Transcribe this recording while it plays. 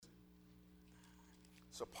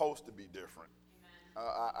supposed to be different.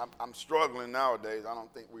 I'm struggling nowadays. I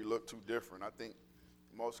don't think we look too different. I think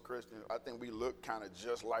most Christians, I think we look kind of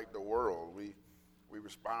just like the world. We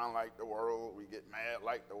respond like the world. We get mad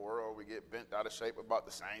like the world. We get bent out of shape about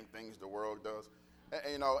the same things the world does.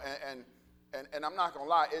 And I'm not going to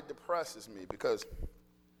lie, it depresses me because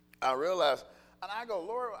I realize, and I go,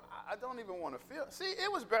 Lord, I don't even want to feel. See,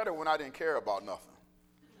 it was better when I didn't care about nothing.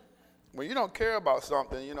 When you don't care about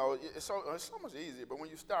something, it's so much easier. But when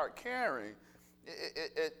you start caring,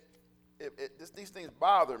 these things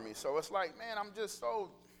bother me. So it's like, man, I'm just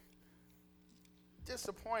so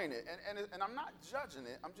disappointed. And I'm not judging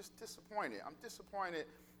it. I'm just disappointed. I'm disappointed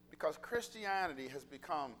because Christianity has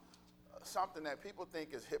become something that people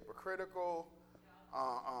think is hypocritical,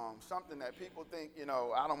 something that people think, I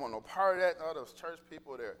don't want no part of that. All those church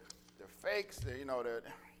people, they're fakes. And you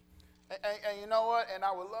know what? And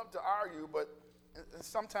I would love to argue, but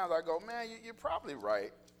sometimes I go, man, you're probably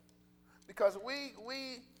right. Because we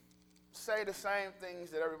say the same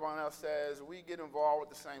things that everyone else says. We get involved with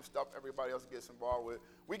the same stuff everybody else gets involved with.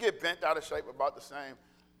 We get bent out of shape about the same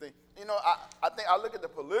thing. I think I look at the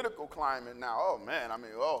political climate now. Oh, man,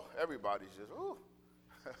 everybody's just, ooh.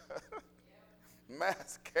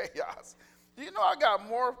 Mass chaos. I got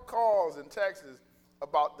more calls in Texas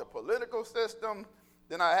about the political system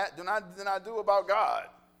than I do about God.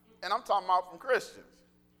 And I'm talking about from Christians.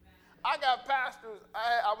 I got pastors,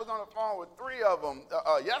 I was on the phone with 3 of them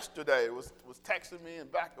yesterday, was texting me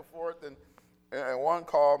and back and forth, and one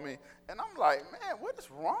called me, and I'm like, man, what is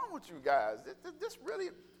wrong with you guys? This really,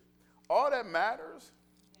 all that matters?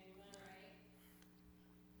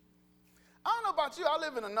 I don't know about you, I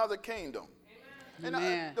live in another kingdom. Amen.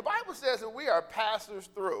 And the Bible says that we are passers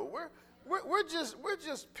through. We're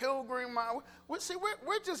just pilgrim. We're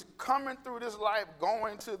just coming through this life,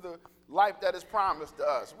 going to the life that is promised to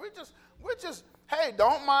us. We're just, hey,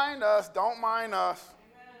 don't mind us.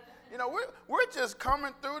 We're just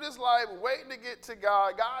coming through this life, waiting to get to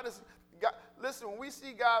God. God. Listen, when we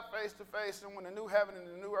see God face to face, and when the new heaven and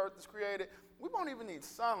the new earth is created, we won't even need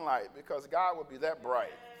sunlight because God will be that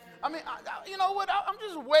bright. I mean, you know what? I'm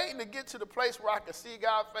just waiting to get to the place where I can see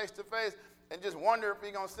God face to face and just wonder if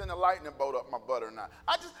He's gonna send a lightning bolt up my butt or not.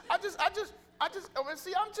 I'm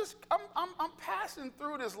passing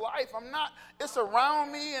through this life. It's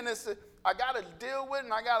around me, and I gotta deal with it,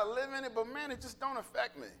 and I gotta live in it. But man, it just don't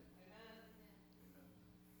affect me.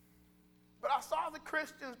 But I saw the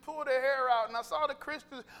Christians pull their hair out, and I saw the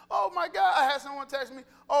Christians, oh my God, I had someone text me,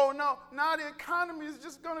 oh no, now the economy is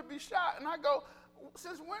just gonna be shot. And I go,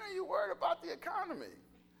 since when are you worried about the economy?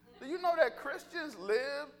 Do you know that Christians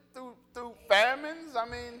live through famines? I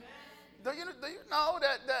mean, do you know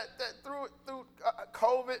that through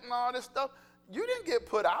COVID and all this stuff, you didn't get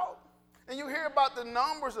put out? And you hear about the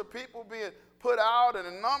numbers of people being put out and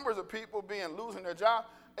the numbers of people losing their job,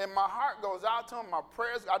 and my heart goes out to them, my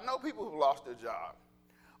prayers. I know people who lost their job.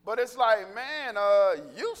 But it's like, man,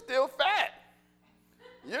 you still fat.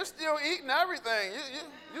 You're still eating everything.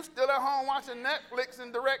 You still at home watching Netflix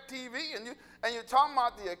and DirecTV, and you're talking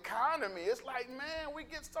about the economy. It's like, man, we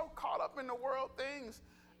get so caught up in the world things.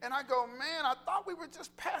 And I go, man, I thought we were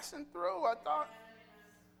just passing through. I thought,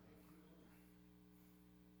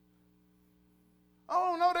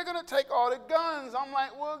 oh, no, they're going to take all the guns. I'm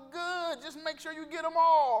like, well, good. Just make sure you get them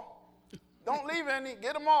all. Don't leave any.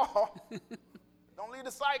 Get them all. Don't leave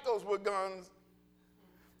the psychos with guns.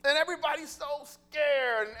 And everybody's so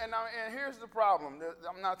scared. And here's the problem.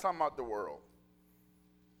 I'm not talking about the world.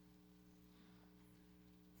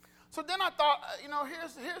 So then I thought,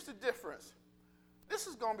 here's the difference. This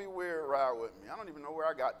is going to be weird. Ride with me. I don't even know where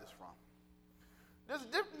I got this from. There's a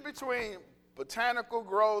difference between botanical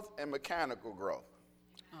growth and mechanical growth.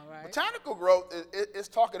 All right. Botanical growth is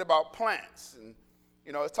talking about plants. And,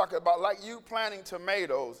 it's talking about like you planting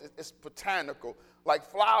tomatoes. It's botanical. Like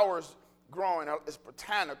flowers growing, it's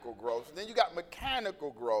botanical growth. And then you got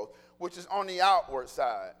mechanical growth, which is on the outward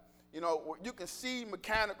side. You can see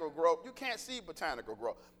mechanical growth. You can't see botanical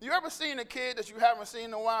growth. You ever seen a kid that you haven't seen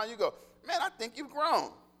in a while? You go, man, I think you've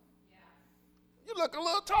grown. Yeah. You look a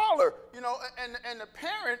little taller, and the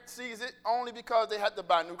parent sees it only because they had to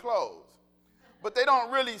buy new clothes. But they don't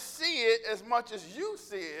really see it as much as you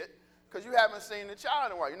see it because you haven't seen the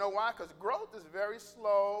child in a while. You know why? Because growth is very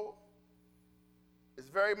slow. It's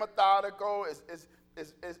very methodical.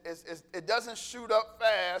 It doesn't shoot up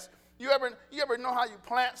fast. You ever know how you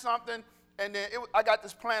plant something, and then I got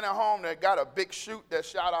this plant at home that got a big shoot that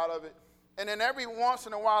shot out of it, and then every once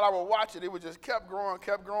in a while I would watch it. It would just kept growing.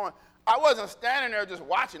 I wasn't standing there just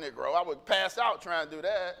watching it grow. I would pass out trying to do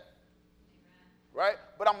that. right?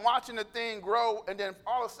 But I'm watching the thing grow, and then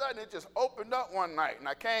all of a sudden it just opened up one night, and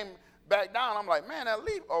I came back down. I'm like, man, that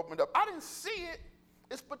leaf opened up. I didn't see it.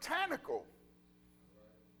 It's botanical.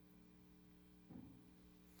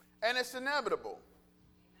 And it's inevitable.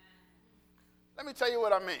 Let me tell you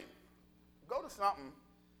what I mean. Go to something.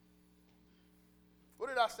 What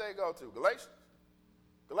did I say go to? Galatians?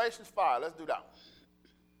 Galatians 5. Let's do that one.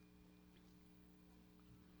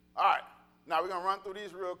 All right. Now we're going to run through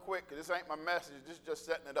these real quick because this ain't my message. This is just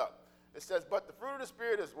setting it up. It says, but the fruit of the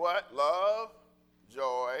Spirit is what? Love,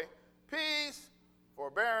 joy, peace,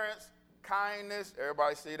 forbearance, kindness.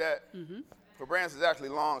 Everybody see that? Mm-hmm. Forbearance is actually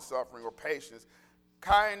long-suffering or patience.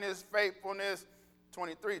 Kindness, faithfulness,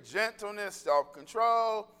 23, gentleness,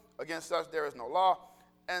 self-control. Against such there is no law.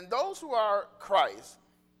 And those who are Christ,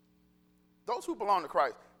 those who belong to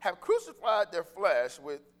Christ, have crucified their flesh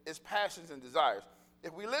with its passions and desires.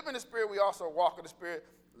 If we live in the Spirit, we also walk in the Spirit.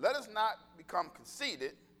 Let us not become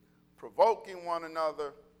conceited, provoking one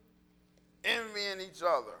another, envying each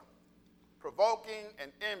other. Provoking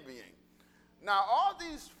and envying. Now, all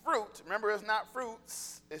these fruits, remember it's not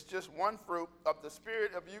fruits, it's just one fruit of the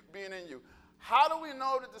Spirit of you being in you. How do we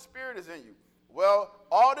know that the Spirit is in you? Well,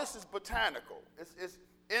 all this is botanical. It's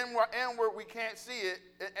inward, we can't see it.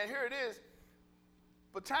 And here it is.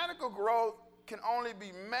 Botanical growth can only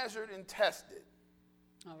be measured and tested.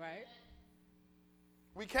 All right.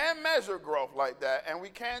 We can't measure growth like that, and we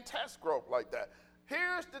can't test growth like that.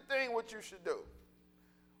 Here's the thing what you should do.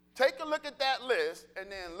 Take a look at that list,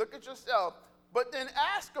 and then look at yourself, but then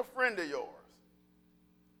ask a friend of yours.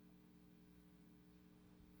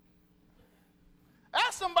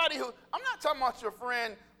 Ask somebody who, I'm not talking about your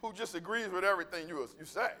friend who just agrees with everything you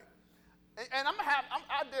say. And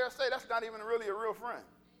I dare say that's not even really a real friend.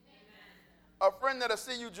 A friend that'll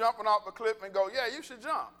see you jumping off a cliff and go, yeah, you should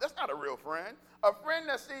jump. That's not a real friend. A friend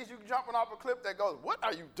that sees you jumping off a cliff that goes, what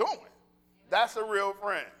are you doing? That's a real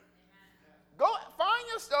friend. Go find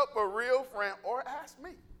yourself a real friend or ask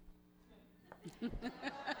me.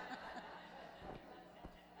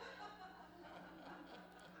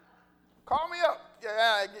 Call me up.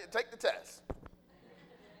 Yeah, take the test.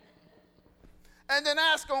 And then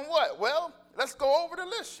ask them what? Well, let's go over the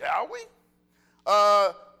list, shall we?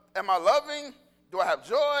 Am I loving? Do I have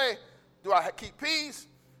joy? Do I keep peace?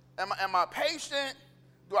 Am I patient?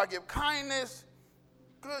 Do I give kindness,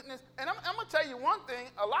 goodness? And I'm going to tell you one thing.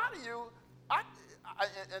 A lot of you,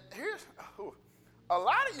 a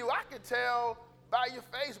lot of you I can tell by your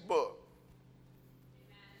Facebook.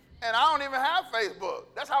 And I don't even have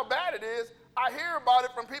Facebook. That's how bad it is. I hear about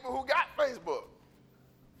it from people who got Facebook.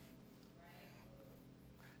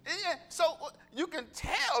 Yeah, so you can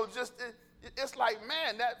tell just, it's like,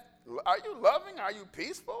 man, are you loving? Are you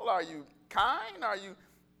peaceful? Are you kind?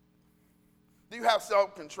 Do you have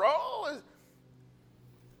self-control?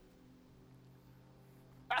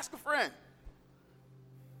 Ask a friend.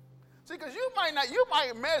 See, because you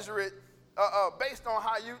might measure it based on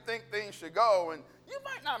how you think things should go, and you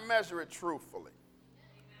might not measure it truthfully.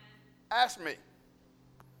 Ask me.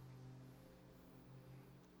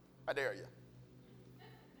 I dare you.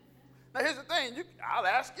 Now, here's the thing. I'll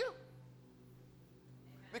ask you.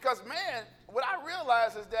 Because, man, what I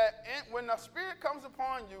realize is that when the Spirit comes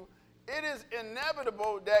upon you, it is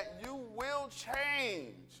inevitable that you will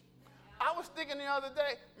change. I was thinking the other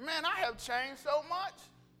day, man, I have changed so much.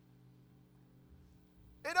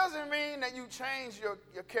 It doesn't mean that you change your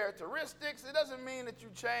characteristics. It doesn't mean that you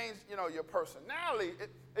change, your personality.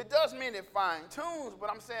 It does mean it fine-tunes, but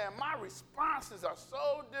I'm saying my responses are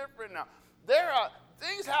so different now. There are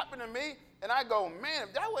things happen to me, and I go, man,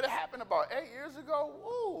 if that would have happened about 8 years ago,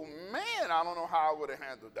 ooh, man, I don't know how I would have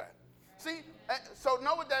handled that. See, so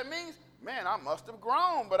know what that means? Man, I must have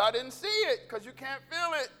grown, but I didn't see it because you can't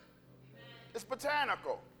feel it. It's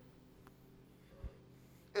botanical.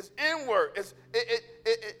 It's inward.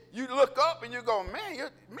 You look up and you go, man,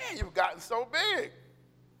 you've gotten so big.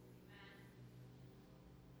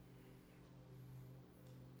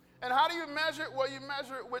 And how do you measure it? Well, you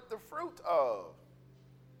measure it with the fruit of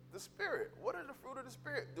the Spirit. What are the fruit of the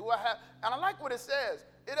Spirit? And I like what it says.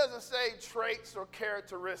 It doesn't say traits or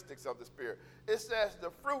characteristics of the Spirit. It says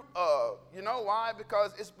the fruit of. You know why?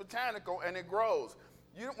 Because it's botanical and it grows.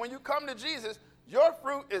 When you come to Jesus, your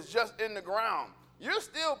fruit is just in the ground. You're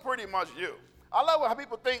still pretty much you. I love how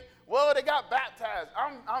people think, well, they got baptized.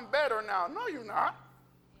 I'm better now. No, you're not.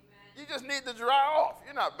 Amen. You just need to dry off.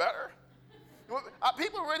 You're not better.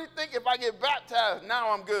 People really think if I get baptized,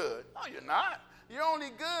 now I'm good. No, you're not. You're only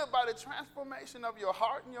good by the transformation of your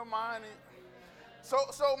heart and your mind. So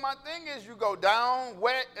my thing is, you go down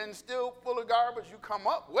wet and still full of garbage. You come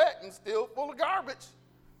up wet and still full of garbage.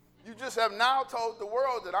 You just have now told the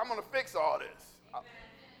world that I'm going to fix all this.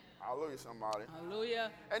 Hallelujah, somebody.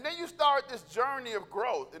 Hallelujah. And then you start this journey of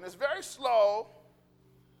growth, and it's very slow,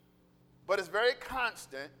 but it's very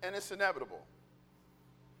constant, and it's inevitable.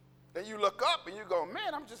 Then you look up and you go,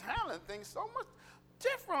 man, I'm just handling things so much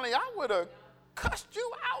differently. I would have cussed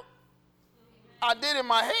you out. I did in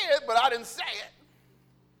my head, but I didn't say it.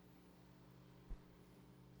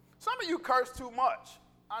 Some of you curse too much.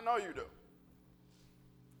 I know you do.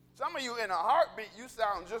 Some of you, in a heartbeat, you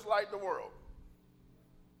sound just like the world.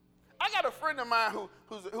 I got a friend of mine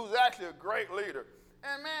who's actually a great leader.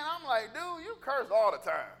 And, man, I'm like, dude, you curse all the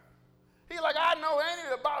time. He's like, I know ain't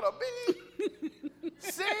it about a beat.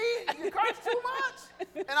 See, you curse too much.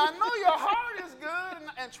 And I know your heart is good.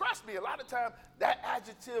 And trust me, a lot of times that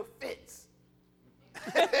adjective fits.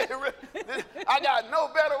 I got no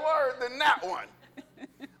better word than that one.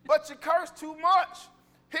 But you curse too much.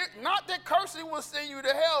 Not that cursing will send you to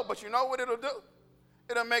hell, but you know what it'll do?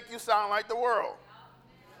 It'll make you sound like the world.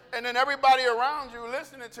 And then everybody around you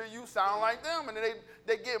listening to you sound like them, and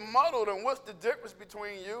they get muddled on what's the difference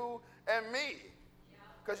between you and me.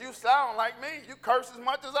 Because you sound like me. You curse as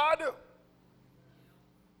much as I do.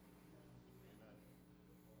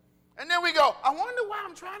 And then we go, I wonder why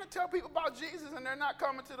I'm trying to tell people about Jesus and they're not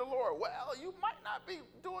coming to the Lord. Well, you might not be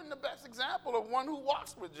doing the best example of one who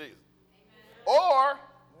walks with Jesus. Amen. Or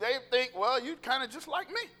they think, well, you're kind of just like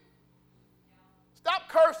me. Stop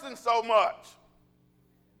cursing so much.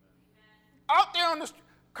 Out there on the street,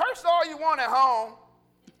 curse all you want at home.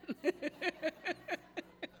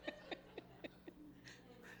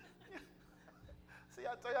 See,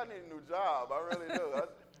 I tell you I need a new job. I really do.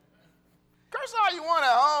 Curse all you want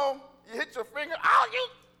at home. You hit your finger. Oh, you.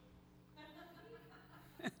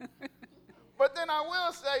 But then I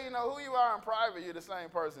will say, who you are in private, you're the same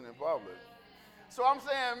person in public. So I'm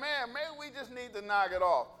saying, man, maybe we just need to knock it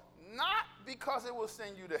off. Not because it will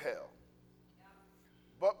send you to hell,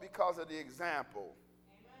 but because of the example.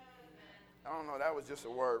 I don't know, that was just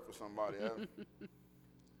a word for somebody.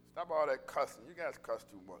 Stop all that cussing. You guys cuss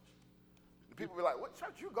too much. And people be like, what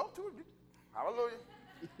church you go to? Hallelujah.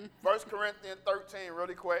 1 Corinthians 13,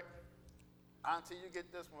 really quick. Until you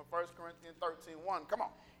get this one, 1 Corinthians 13:1. Come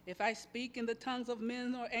on. If I speak in the tongues of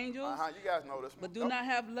men or angels, You guys know this one. but do not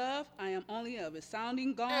have love, I am only of a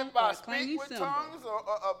sounding gong If or I a clanging speak with cymbal. tongues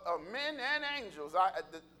of men and angels,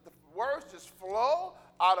 the words just flow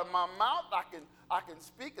out of my mouth. I can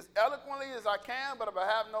speak as eloquently as I can, but if I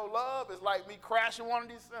have no love, it's like me crashing one of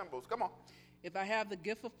these cymbals. Come on. If I have the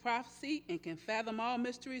gift of prophecy and can fathom all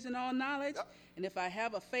mysteries and all knowledge, and if I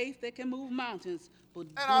have a faith that can move mountains, but do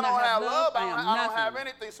And I not don't have love, I am I don't nothing. have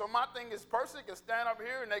anything. So my thing is, person can stand up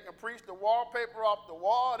here and they can preach the wallpaper off the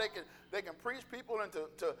wall. They can preach people into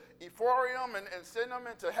euphorium and send them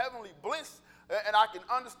into heavenly bliss. And I can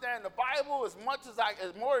understand the Bible as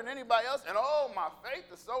more than anybody else. And my faith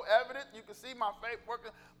is so evident. You can see my faith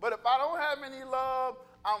working. But if I don't have any love,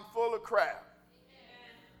 I'm full of crap.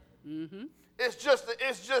 Mm-hmm. It's just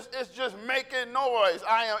making noise.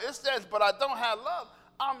 It says, but I don't have love.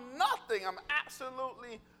 I'm nothing. I'm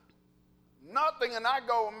absolutely nothing. And I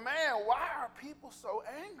go, man, why are people so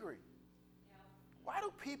angry? Why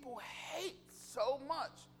do people hate so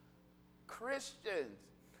much Christians?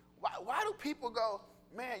 Why do people go,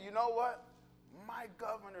 man, you know what? My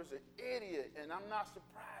governor's an idiot, and I'm not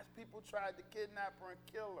surprised people tried to kidnap her and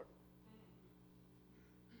kill her.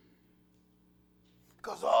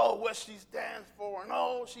 Because, what she stands for,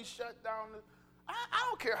 and she shut down. I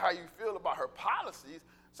don't care how you feel about her policies.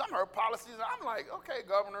 Some of her policies, I'm like, okay,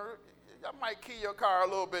 Governor, I might key your car a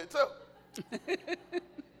little bit too.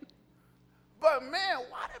 But, man,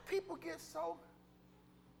 why do people get so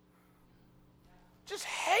just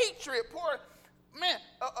hatred? Poor, man,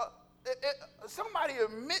 somebody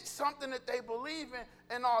admits something that they believe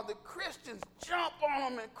in, and all the Christians jump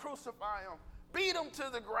on them and crucify them, beat them to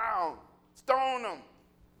the ground, stone them.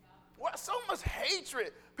 What? So much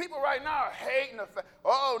hatred. People right now are hating the fact,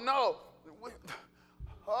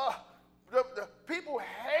 the people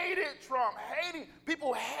hated Trump,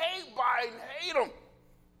 people hate Biden, hate him.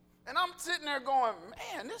 And I'm sitting there going,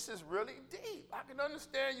 man, this is really deep. I can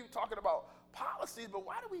understand you talking about policies, but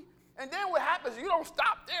why do we? And then what happens, you don't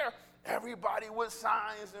stop there. Everybody with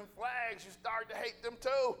signs and flags, you start to hate them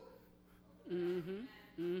too. Mm-hmm.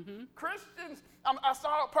 Mm-hmm. Christians, I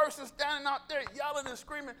saw a person standing out there yelling and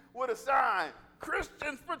screaming with a sign,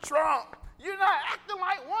 Christians for Trump. You're not acting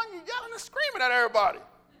like one, you're yelling and screaming at everybody.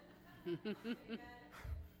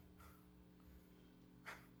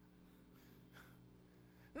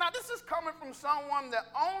 Now, this is coming from someone that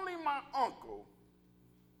only my uncle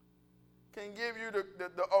can give you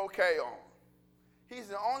the okay on. He's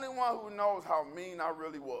the only one who knows how mean I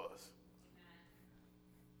really was.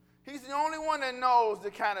 He's the only one that knows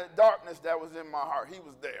the kind of darkness that was in my heart. He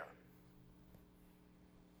was there.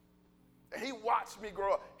 And he watched me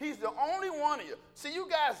grow up. He's the only one of you. See, you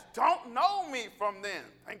guys don't know me from then.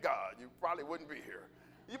 Thank God, you probably wouldn't be here.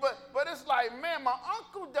 But it's like, man, my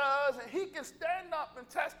uncle does, and he can stand up and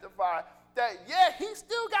testify that, yeah, he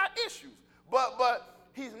still got issues, but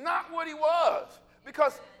he's not what he was.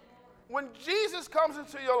 Because when Jesus comes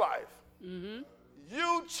into your life,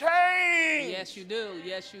 you change. Yes, you do.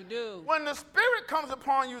 Yes, you do. When the Spirit comes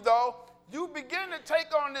upon you, though, you begin to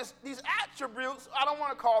take on these attributes. I don't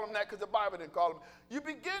want to call them that because the Bible didn't call them. You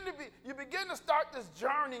begin to start this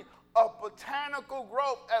journey of botanical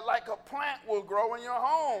growth, like a plant will grow in your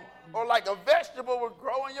home, or like a vegetable will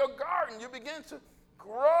grow in your garden. You begin to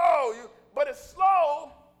grow, but it's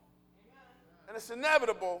slow, and it's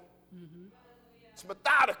inevitable. It's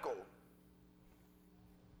methodical,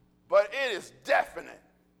 but it is definite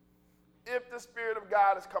if the Spirit of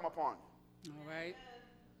God has come upon you. All right.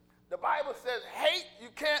 The Bible says hate, you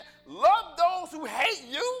can't love those who hate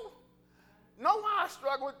you. Know why I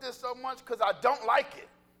struggle with this so much? Because I don't like it.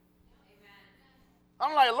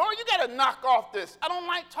 I'm like, Lord, you got to knock off this. I don't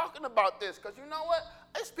like talking about this because you know what?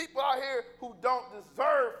 There's people out here who don't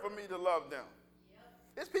deserve for me to love them.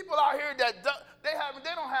 There's people out here that they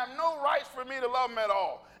don't have no rights for me to love them at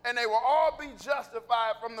all. And they will all be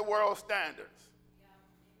justified from the world's standards.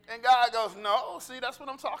 And God goes, no, see, that's what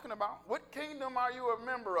I'm talking about. What kingdom are you a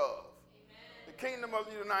member of? The kingdom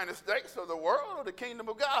of the United States or the world or the kingdom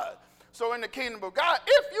of God? So in the kingdom of God,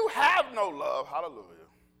 if you have no love, hallelujah,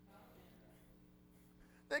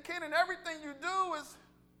 then Kenan, everything you do is.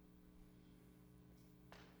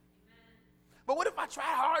 But what if I try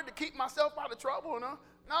hard to keep myself out of trouble?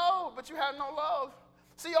 No, but you have no love.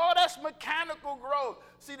 See, all that's mechanical growth.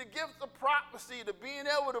 See, the gifts of prophecy, the being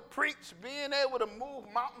able to preach, being able to move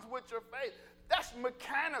mountains with your faith, that's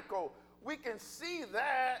mechanical. We can see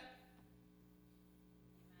that.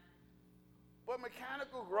 But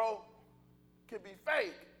mechanical growth can be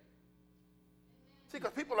fake. See,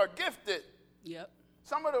 because people are gifted. Yep.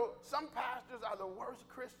 Some pastors are the worst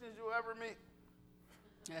Christians you'll ever meet.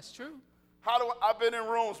 That's true. I've been in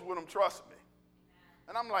rooms with them, trust me.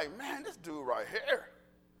 And I'm like, man, this dude right here.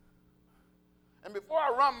 And before I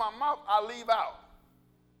run my mouth, I leave out.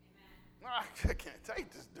 No, I can't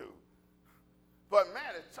take this dude. But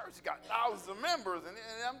man, the church got thousands of members, and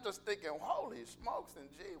I'm just thinking, holy smokes and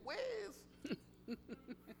gee whiz.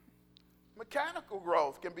 Mechanical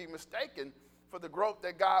growth can be mistaken for the growth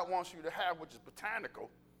that God wants you to have, which is botanical,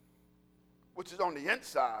 which is on the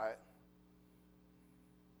inside.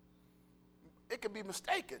 It can be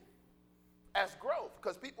mistaken as growth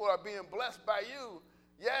because people are being blessed by you,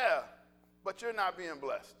 yeah, but you're not being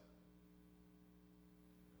blessed.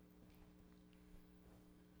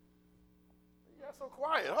 You got so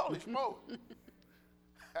quiet, holy smoke.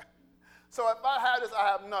 So if I have this, I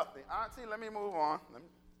have nothing. Auntie, let me move on.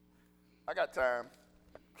 I got time.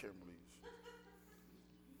 Kimberly's.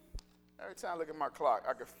 Every time I look at my clock,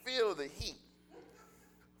 I can feel the heat.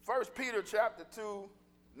 1 Peter chapter 2,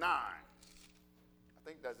 9. I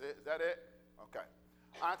think that's it. Is that it? Okay.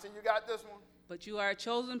 Auntie, you got this one? But you are a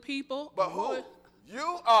chosen people. But who?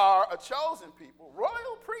 You are a chosen people.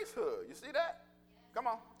 Royal priesthood. You see that? Come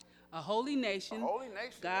on. A holy nation. A holy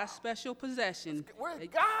nation. God's special possession. We're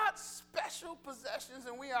God's special possessions,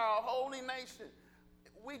 and we are a holy nation.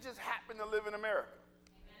 We just happen to live in America.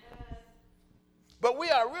 But we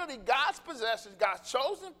are really God's possessions, God's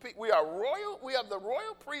chosen people. We are royal. We have the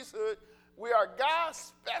royal priesthood. We are God's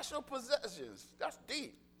special possessions. That's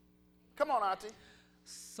deep. Come on, Auntie.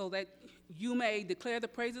 So that you may declare the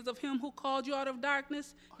praises of him who called you out of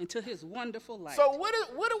darkness into his wonderful light. So what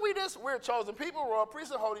are we this? We're chosen people, royal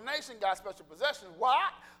priesthood, holy nation, God's special possessions. Why?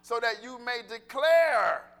 So that you may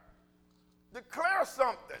declare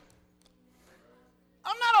something.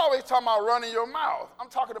 I'm not always talking about running your mouth. I'm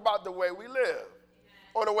talking about the way we live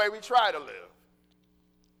or the way we try to live.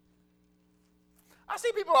 I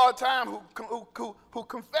see people all the time who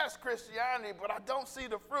confess Christianity, but I don't see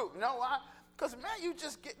the fruit. You know why? Because, man, you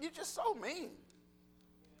just so mean.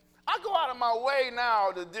 I go out of my way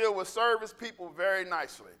now to deal with service people very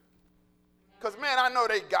nicely. Because, man, I know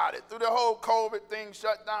they got it. Through the whole COVID thing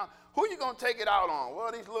shut down, who you going to take it out on?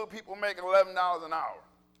 Well, these little people making $11 an hour.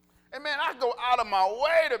 And, man, I go out of my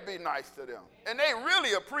way to be nice to them. And they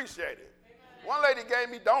really appreciate it. One lady gave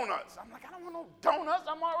me donuts. I'm like, I don't want no donuts.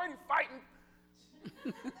 I'm already fighting.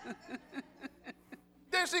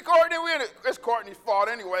 Then she, Courtney, it's Courtney's fault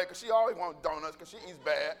anyway, because she always wants donuts because she eats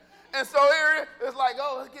bad. And so here it's like,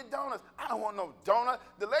 oh, let's get donuts. I don't want no donut.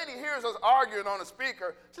 The lady hears us arguing on the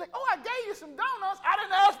speaker. She's like, oh, I gave you some donuts. I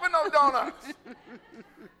didn't ask for no donuts.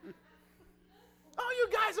 Oh, you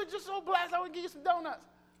guys are just so blessed. I would give you some donuts.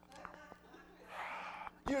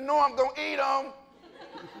 You know I'm going to eat them.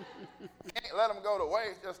 Can't let them go to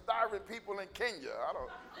waste. Just starving people in Kenya. I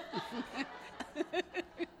don't.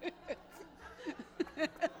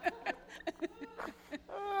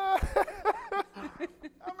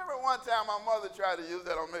 I remember one time my mother tried to use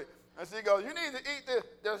that on me. And she goes, you need to eat this.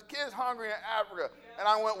 There's kids hungry in Africa. And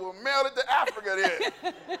I went, well, mail it to Africa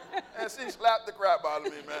then. And she slapped the crap out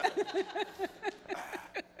of me, man.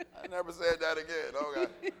 I never said that again. Okay.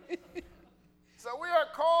 So we are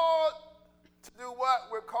called to do what?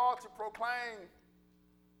 We're called to proclaim,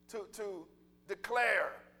 to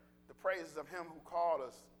declare the praises of him who called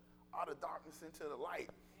us out of darkness into the light.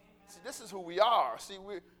 See, this is who we are. See,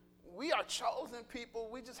 we are chosen people.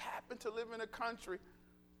 We just happen to live in a country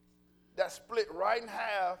that's split right in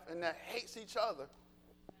half and that hates each other.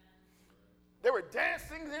 They were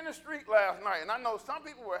dancing in the street last night, and I know some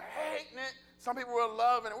people were hating it, some people were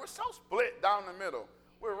loving it. We're so split down the middle.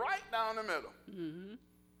 We're right down the middle. Mm-hmm.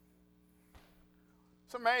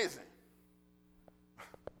 It's amazing.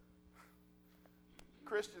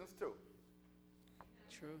 Christians too.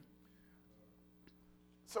 True.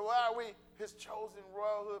 So why are we his chosen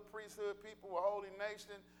royalhood, priesthood, people, a holy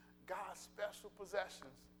nation, God's special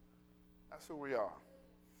possessions? That's who we are.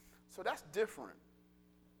 So that's different.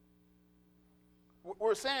 What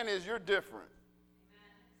we're saying is you're different.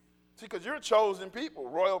 See, because you're chosen people,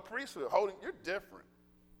 royal priesthood, holy, you're different.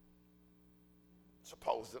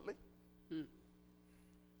 Supposedly.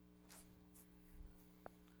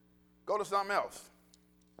 Go to something else.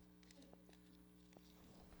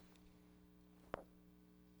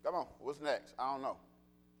 Come on, what's next? I don't know.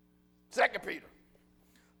 2 Peter.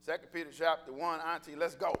 2 Peter chapter 1, Auntie,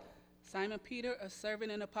 let's go. Simon Peter, a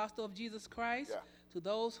servant and apostle of Jesus Christ, Yeah. to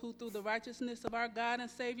those who through the righteousness of our God and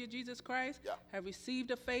Savior Jesus Christ Yeah. have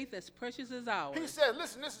received a faith as precious as ours. He said,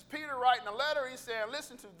 listen, this is Peter writing a letter. He's saying,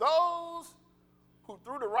 listen to those who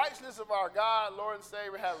through the righteousness of our God, Lord and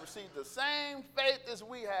Savior, have received the same faith as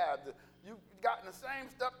we have. You've gotten the same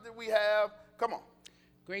stuff that we have. Come on.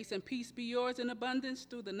 Grace and peace be yours in abundance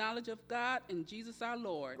through the knowledge of God and Jesus our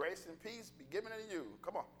Lord. Grace and peace be given to you.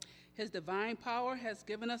 Come on. His divine power has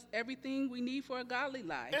given us everything we need for a godly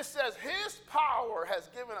life. It says his power has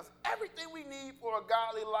given us everything we need for a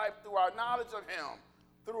godly life through our knowledge of him.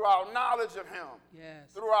 Through our knowledge of him.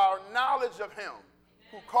 Yes. Through our knowledge of him.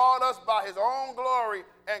 Who called us by his own glory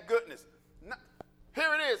and goodness.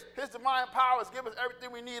 Here it is. His divine power has given us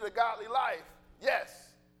everything we need a godly life. Yes.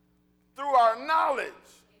 Through our knowledge.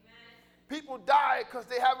 Amen. People die because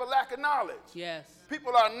they have a lack of knowledge. Yes.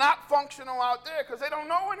 People are not functional out there because they don't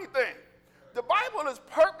know anything. The Bible is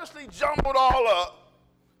purposely jumbled all up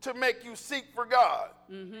to make you seek for God.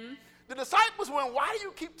 Mm-hmm. The disciples went, why do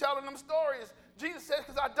you keep telling them stories? Jesus says,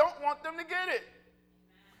 because I don't want them to get it.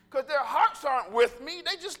 Because their hearts aren't with me.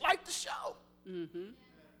 They just like the show. Mm-hmm.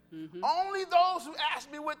 Mm-hmm. Only those who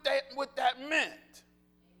ask me what that meant. Amen.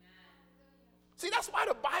 See, that's why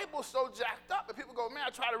the Bible's so jacked up. And people go, man, I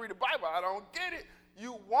try to read the Bible. I don't get it.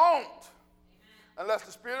 You won't. Amen. Unless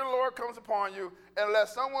the Spirit of the Lord comes upon you, and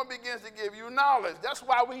unless someone begins to give you knowledge. That's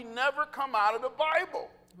why we never come out of the Bible.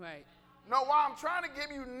 Right. No, why I'm trying to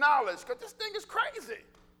give you knowledge, because this thing is crazy. Amen.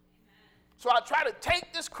 So I try to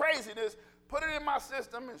take this craziness, put it in my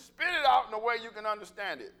system, and spit it out in a way you can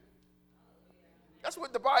understand it. That's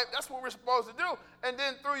what the Bible, that's what we're supposed to do. And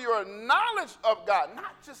then through your knowledge of God,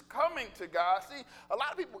 not just coming to God. See, a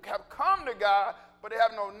lot of people have come to God, but they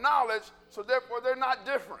have no knowledge, so therefore they're not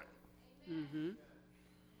different. Mm-hmm.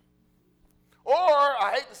 Or,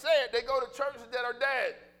 I hate to say it, they go to churches that are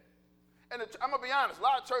dead. And I'm going to be honest, a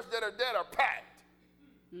lot of churches that are dead are packed.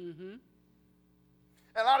 Mm-hmm.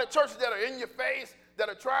 And a lot of churches that are in your face, that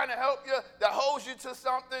are trying to help you, that holds you to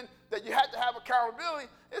something, that you have to have accountability,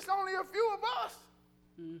 it's only a few of us.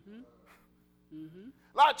 Mm-hmm. Mm-hmm.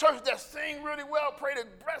 A lot of churches that sing really well, play the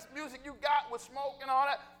best music you got with smoke and all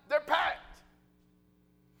that, they're packed.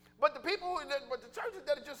 But the churches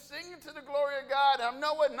that are just singing to the glory of God, and I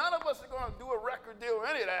know what, none of us are going to do a record deal or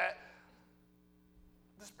any of that.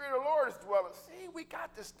 The Spirit of the Lord is dwelling. See, we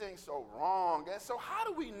got this thing so wrong. And so how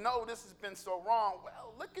do we know this has been so wrong?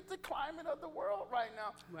 Well, look at the climate of the world right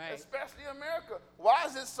now, right. Especially America. Why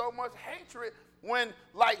is it so much hatred when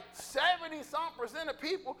like 70-some% of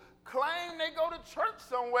people claim they go to church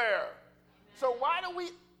somewhere? Amen. So why do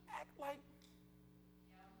we act like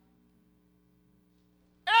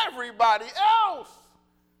everybody else?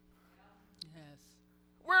 Yes.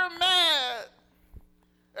 We're mad.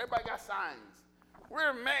 Everybody got signs.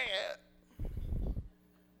 We're mad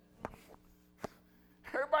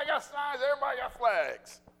Everybody got signs, everybody got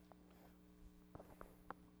flags.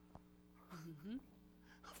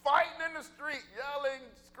 Fighting in the street, yelling,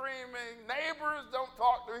 screaming. Neighbors don't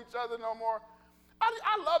talk to each other no more.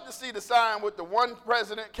 I love to see the sign with the one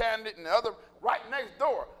president candidate and the other right next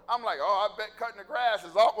door. I'm like, oh, I bet cutting the grass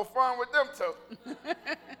is awful fun with them two.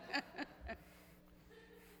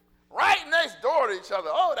 Right next door to each other.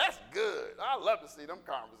 Oh, that's good. I love to see them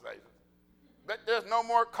conversations. Bet there's no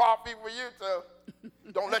more coffee for you to.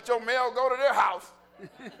 Don't let your mail go to their house.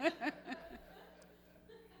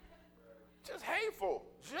 Just hateful.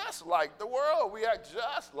 Just like the world. We act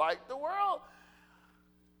just like the world.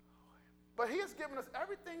 But he has given us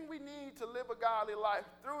everything we need to live a godly life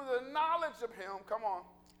through the knowledge of him. Come on.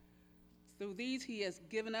 Through these he has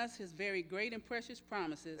given us his very great and precious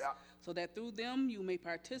promises, Yeah. so that through them you may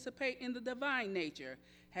participate in the divine nature,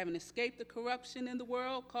 having escaped the corruption in the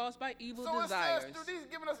world caused by evil desires. So it says through these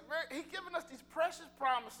he's given us these precious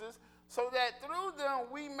promises so that through them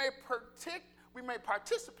we may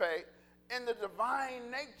participate in the divine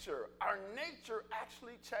nature. Our nature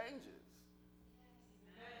actually changes.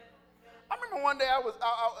 I remember one day I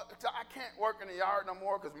can't work in the yard no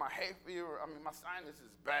more because my hay fever, my sinus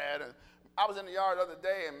is bad. And I was in the yard the other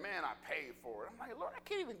day and man, I paid for it. I'm like, Lord, I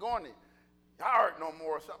can't even go in the yard no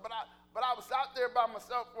more. So, but I was out there by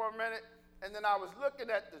myself for a minute and then I was looking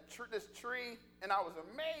at this tree and I was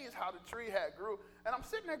amazed how the tree had grew. And I'm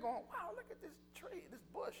sitting there going, wow, look at this tree, this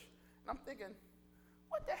bush. And I'm thinking,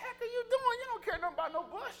 what the heck are you doing? You don't care nothing about no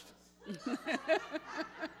bush.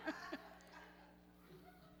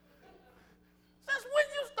 Since when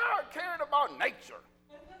you start caring about nature?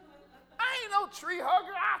 I ain't no tree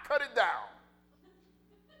hugger. I'll cut it down.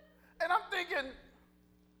 And I'm thinking,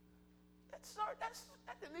 that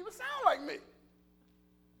didn't even sound like me.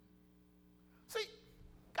 See,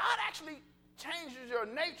 God actually changes your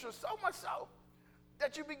nature so much so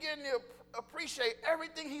that you begin to appreciate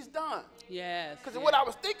everything he's done. Yes. Because what I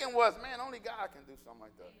was thinking was, man, only God can do something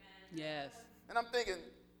like that. Yes. And I'm thinking,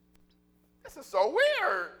 this is so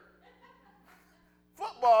weird.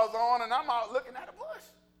 Football's on and I'm out looking at a bush.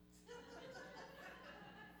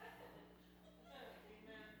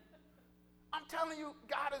 I'm telling you,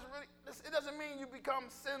 God is really, it doesn't mean you become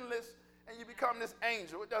sinless and you become this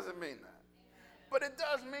angel. It doesn't mean that. But it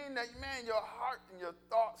does mean that, man, your heart and your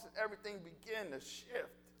thoughts and everything begin to shift.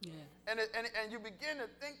 Yeah. And you begin to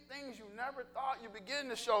think things you never thought. You begin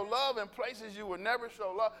to show love in places you would never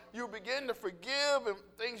show love. You begin to forgive in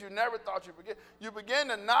things you never thought you forgive. You begin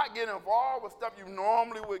to not get involved with stuff you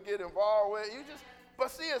normally would get involved with. But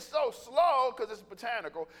see, it's so slow because it's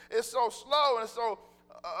botanical. It's so slow and it's so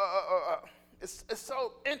it's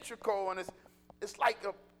so integral and it's like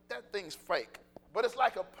that thing's fake. But it's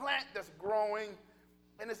like a plant that's growing.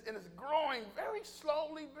 And it's growing very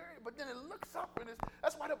slowly, but then it looks up, and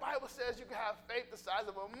that's why the Bible says you can have faith the size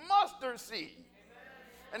of a mustard seed. Amen.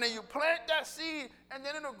 And then you plant that seed, and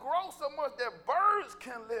then it'll grow so much that birds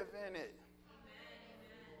can live in it.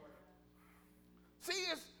 Amen. See,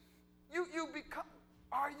 you become,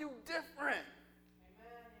 are you different?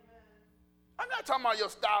 Amen. I'm not talking about your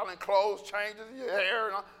style and clothes changes, your hair,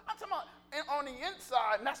 and all. I'm talking about on the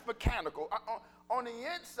inside, and that's mechanical. On the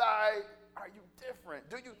inside, are you different?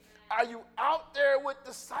 Are you out there with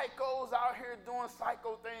the psychos out here doing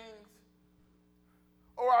psycho things?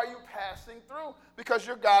 Or are you passing through? Because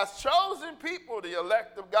you're God's chosen people, the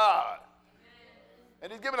elect of God. Amen.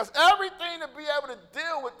 And he's given us everything to be able to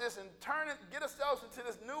deal with this and get ourselves into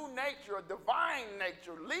this new nature, a divine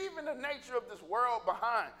nature, leaving the nature of this world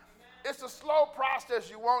behind. Amen. It's a slow process.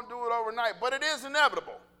 You won't do it overnight, but it is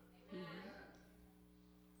inevitable.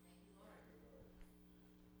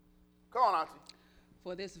 Go on, Auntie.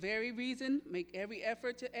 For this very reason, make every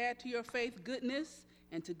effort to add to your faith goodness,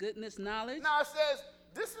 and to goodness knowledge. Now it says,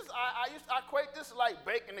 I equate this like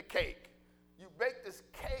baking a cake. You bake this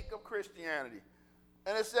cake of Christianity.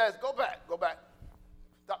 And it says, go back.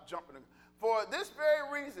 Stop jumping. For this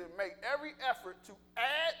very reason, make every effort to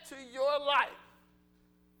add to your life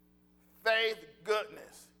faith,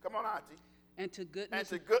 goodness. Come on, Auntie. And to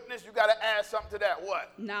goodness, you got to add something to that.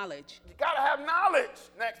 What? Knowledge. You got to have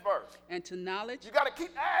knowledge. Next verse. And to knowledge, you got to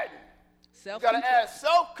keep adding. You got to add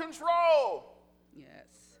self-control. Yes.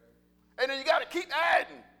 And then you got to keep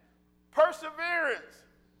adding perseverance.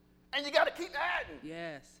 And you got to keep adding.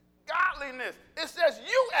 Yes. Godliness. It says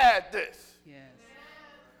you add this. Yes.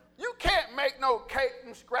 You can't make no cake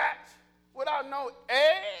from scratch without no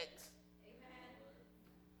eggs.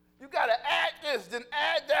 You got to add this, then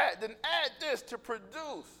add that, then add this to produce.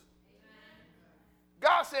 Amen.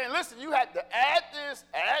 God's saying, listen, you had to add this,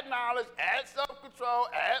 add knowledge, add self-control,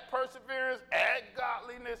 add perseverance, add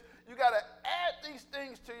godliness. You got to add these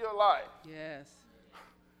things to your life. Yes.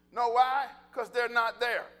 Know why? Because they're not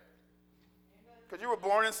there. Because you were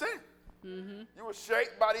born in sin. Mm-hmm. You were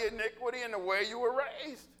shaped by the iniquity and the way you were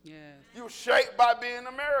raised. Yes. You were shaped by being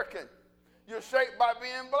American. You're shaped by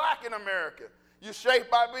being black in America. You're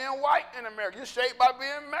shaped by being white in America. You're shaped by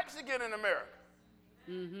being Mexican in America.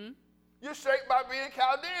 Mm-hmm. You're shaped by being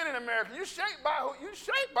Chaldean in America. You're shaped by who? You're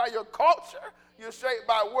shaped by your culture. You're shaped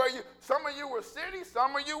by where you. Some of you were city.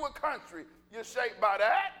 Some of you were country. You're shaped by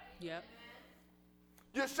that. Yep.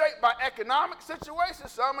 You're shaped by economic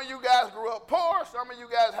situations. Some of you guys grew up poor. Some of you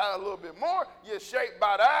guys had a little bit more. You're shaped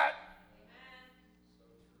by that.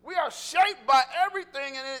 We are shaped by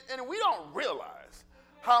everything, and we don't realize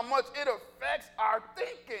how much it affects our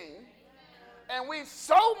thinking. And we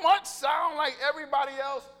so much sound like everybody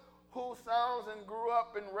else who sounds and grew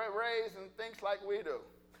up and raised and thinks like we do.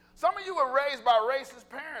 Some of you were raised by racist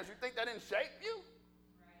parents. You think that didn't shape you?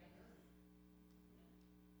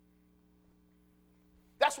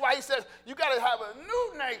 That's why he says you got to have a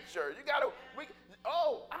new nature. You got to,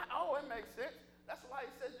 it makes sense. That's why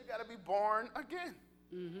he says you got to be born again.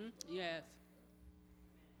 Mm-hmm. Yes.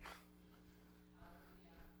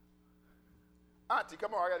 Auntie,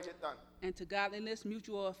 come on, I got to get done. And to godliness,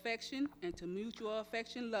 mutual affection, and to mutual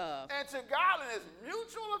affection, love. And to godliness,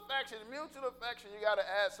 mutual affection, you got to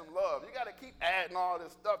add some love. You got to keep adding all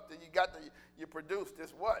this stuff that you produce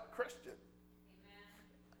this what? Christian.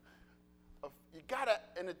 Amen. You got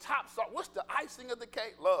to, in the top, what's the icing of the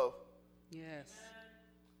cake? Love. Yes.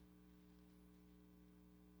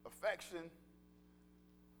 Affection.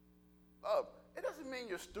 Love. It doesn't mean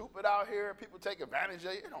you're stupid out here. People take advantage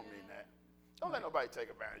of you. It don't mean that. Don't let nobody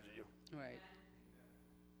take advantage of you. Right.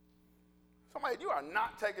 Somebody, you are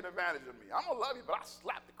not taking advantage of me. I'm going to love you, but I'll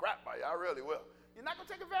slap the crap out of you. I really will. You're not going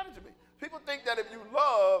to take advantage of me. People think that if you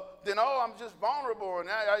love, then, I'm just vulnerable.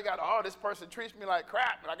 And now you got, this person treats me like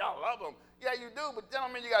crap, and I got to love them. Yeah, you do, but that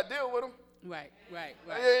don't mean you got to deal with them. Right. Yeah,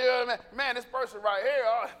 you know what I mean? Man, this person right here,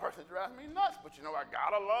 this person drives me nuts, but I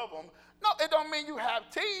got to love them. No, it don't mean you have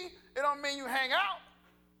tea. It don't mean you hang out.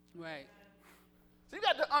 Right. So you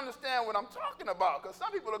got to understand what I'm talking about, because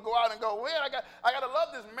some people will go out and go, well, I got to love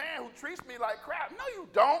this man who treats me like crap. No, you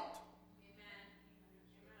don't. Amen.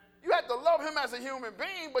 You have to love him as a human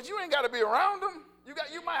being, but you ain't got to be around him.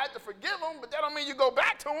 You might have to forgive him, but that don't mean you go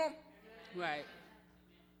back to him. Right.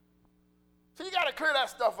 So you got to clear that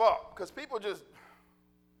stuff up, because people just,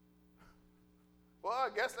 I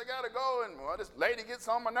guess I got to go, and this lady gets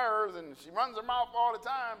on my nerves, and she runs her mouth all the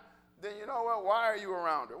time. Then you know what? Why are you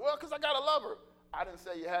around her? Well, because I got to love her. I didn't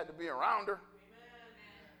say you had to be around her.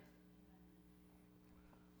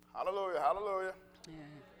 Amen. Hallelujah, hallelujah. Yeah.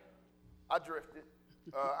 I drifted.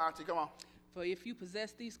 Auntie, come on. For if you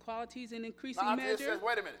possess these qualities in increasing Auntie, measure, it says,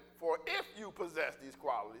 wait a minute. For if you possess these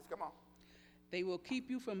qualities, come on. They will keep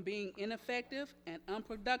you from being ineffective and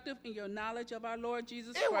unproductive in your knowledge of our Lord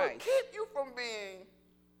Jesus Christ. It will Christ. keep you from being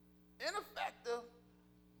ineffective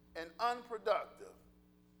and unproductive.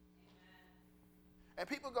 And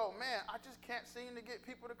people go, man, I just can't seem to get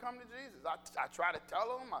people to come to Jesus. I try to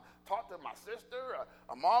tell them. I talk to my sister.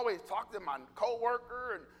 I'm always talking to my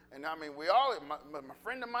coworker. And I mean, my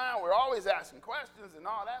friend of mine, we're always asking questions and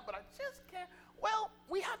all that. But I just can't. Well,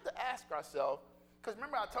 we have to ask ourselves. Because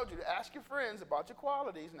remember, I told you to ask your friends about your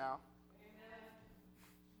qualities now. Amen.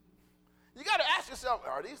 You got to ask yourself,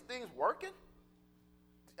 are these things working?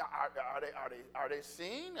 Are they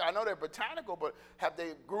seen? I know they're botanical, but have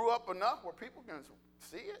they grew up enough where people can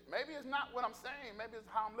see it? Maybe it's not what I'm saying. Maybe it's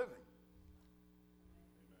how I'm living.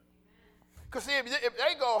 Because see, if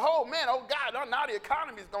they go, oh God, now the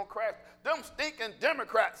economy's going to crash. Them stinking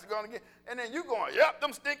Democrats are going to get, and then you going, yep,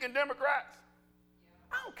 them stinking Democrats.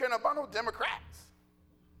 I don't care about no Democrats.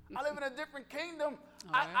 I live in a different kingdom.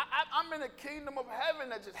 Right. I'm in a kingdom of heaven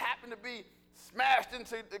that just happened to be smashed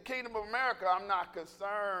into the kingdom of America. I'm not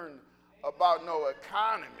concerned about no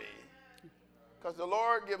economy, because the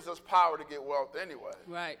Lord gives us power to get wealth anyway.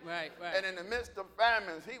 Right. And in the midst of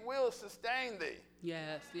famines, he will sustain thee.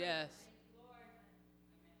 Yes.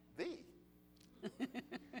 Thee.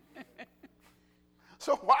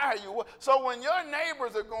 So why are you? So when your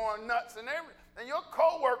neighbors are going nuts and your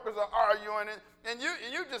coworkers are arguing and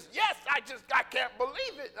you just, yes, I can't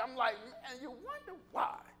believe it. I'm like, man, you wonder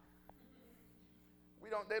why.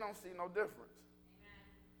 They don't see no difference.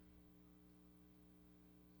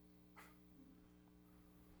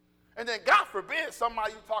 And then God forbid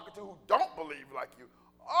somebody you're talking to who don't believe like you.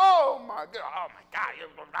 Oh my God,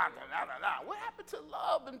 what happened to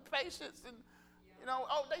love and patience and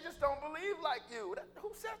they just don't believe like you.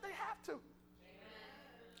 Who said they have to?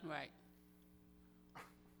 Right.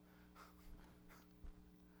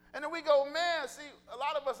 And then we go, man, see, a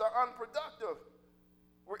lot of us are unproductive.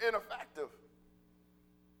 We're ineffective.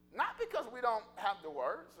 Not because we don't have the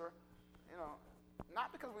words or,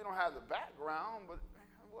 not because we don't have the background, but,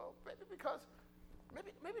 well, maybe because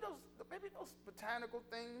maybe those botanical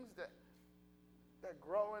things that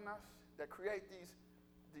grow in us, that create these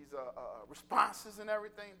responses and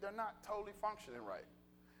everything, they're not totally functioning right.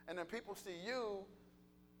 And then people see you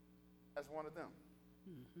as one of them.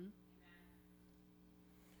 Mm-hmm.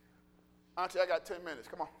 Auntie, I got 10 minutes.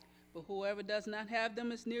 Come on. But whoever does not have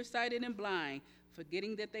them is nearsighted and blind,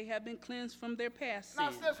 forgetting that they have been cleansed from their past now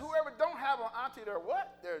sins. Now it says whoever don't have an auntie, they're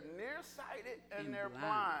what? They're nearsighted and they're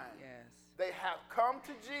blind. Yes. They have come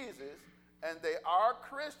to Jesus and they are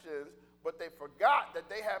Christians, but they forgot that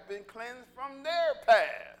they have been cleansed from their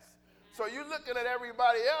past. So you're looking at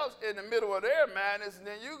everybody else in the middle of their madness, and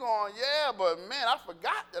then you're going, yeah, but man, I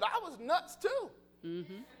forgot that I was nuts too.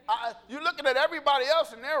 Mm-hmm. You're looking at everybody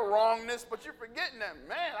else and their wrongness, but you're forgetting that,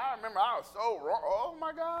 man, I remember I was so wrong. Oh,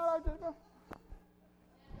 my God, I did that.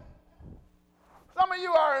 Some of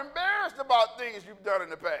you are embarrassed about things you've done in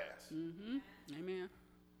the past. Mm-hmm. Amen.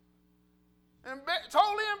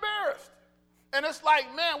 Totally embarrassed. And it's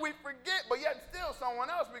like, man, we forget, but yet still someone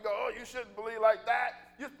else, we go, oh, you shouldn't believe like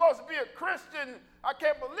that. You're supposed to be a Christian. I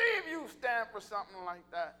can't believe you stand for something like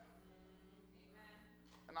that.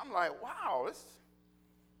 And I'm like, wow,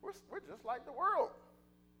 we're just like the world.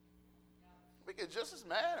 We get just as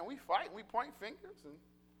mad, and we fight, and we point fingers, and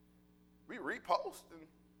we repost.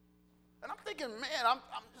 And I'm thinking, man, I'm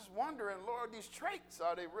just wondering, Lord, these traits,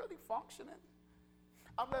 are they really functioning?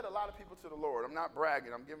 I've led a lot of people to the Lord. I'm not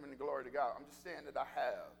bragging. I'm giving the glory to God. I'm just saying that I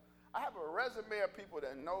have. I have a resume of people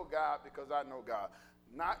that know God because I know God.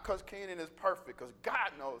 Not because Keenan is perfect, because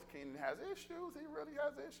God knows Keenan has issues. He really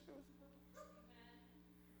has issues.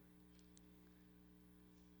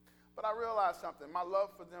 But I realized something. My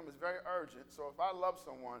love for them is very urgent. So if I love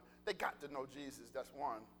someone, they got to know Jesus. That's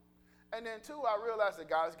one. And then two, I realized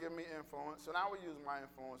that God has given me influence, so now we use my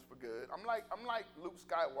influence for good. I'm like Luke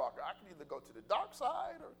Skywalker. I can either go to the dark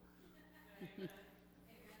side or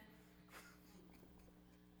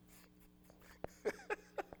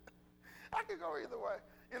I can go either way,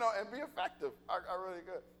 and be effective. I really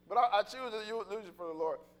could. But I choose to use it for the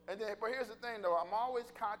Lord. But here's the thing, though. I'm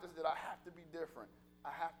always conscious that I have to be different.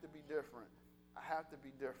 I have to be different. I have to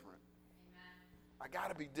be different. I got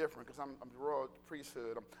to be different because I'm the royal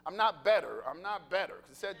priesthood. I'm not better. I'm not better.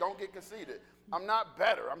 Because it said don't get conceited. I'm not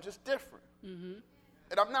better. I'm just different. Mm-hmm.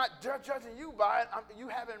 And I'm not judging you by it. You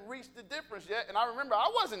haven't reached the difference yet. And I remember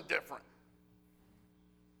I wasn't different.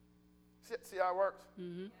 See how it works?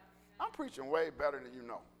 Mm-hmm. I'm preaching way better than you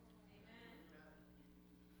know.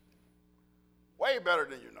 Way better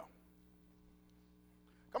than you know.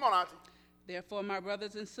 Come on, Auntie. Therefore, my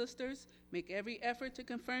brothers and sisters, make every effort to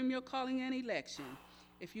confirm your calling and election.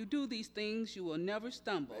 If you do these things, you will never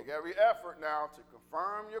stumble. Make every effort now to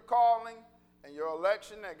confirm your calling and your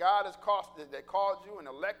election that God has called you and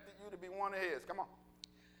elected you to be one of His. Come on.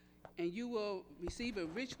 And you will receive a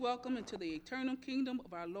rich welcome into the eternal kingdom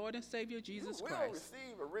of our Lord and Savior Jesus Christ. You will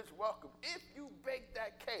receive a rich welcome if you bake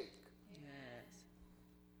that cake. Yes.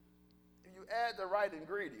 If you add the right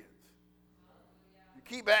ingredients. You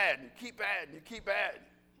keep adding, you keep adding, you keep adding.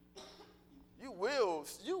 You will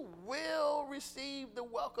receive the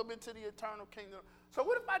welcome into the eternal kingdom. So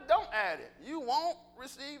what if I don't add it? You won't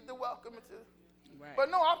receive the welcome into. Right. But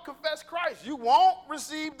no, I've confessed Christ. You won't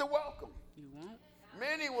receive the welcome. You won't.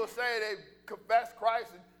 Many will say they confessed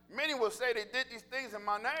Christ, and many will say they did these things in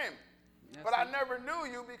my name. That's but I never knew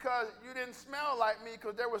you because you didn't smell like me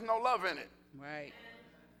because there was no love in it. Right.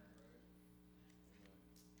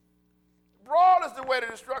 Broad is the way to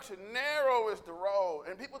destruction, narrow is the road.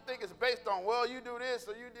 And people think it's based on, well, you do this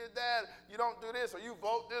or you did that, you don't do this or you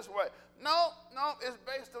vote this way. No, it's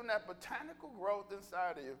based on that botanical growth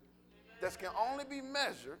inside of you that can only be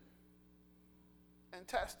measured and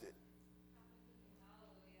tested.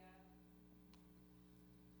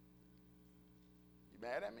 You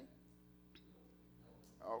mad at me?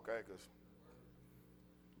 Okay, because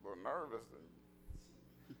I'm a little nervous.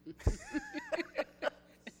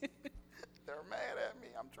 They're mad at me.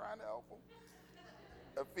 I'm trying to help them.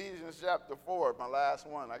 Ephesians chapter 4, my last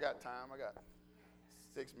one. I got time. I got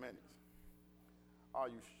 6 minutes. Oh,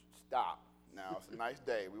 you stop. Now, it's a nice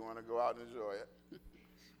day. We want to go out and enjoy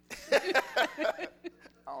it.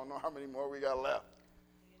 I don't know how many more we got left.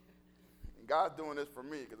 And God's doing this for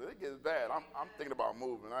me because if it gets bad, I'm thinking about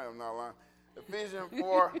moving. I am not lying. Ephesians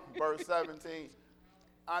 4, verse 17.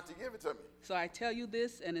 Auntie, give it to me. So I tell you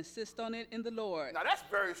this and insist on it in the Lord. Now that's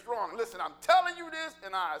very strong. Listen, I'm telling you this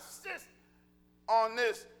and I insist on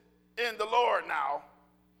this in the Lord now.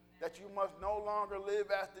 that you must no longer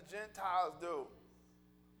live as the Gentiles do.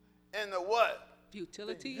 In the what?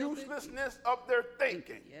 Futility The uselessness of their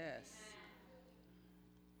thinking. Yes.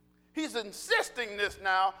 He's insisting this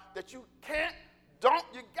now that you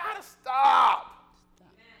gotta stop.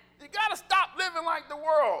 You gotta stop living like the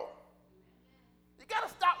world. You gotta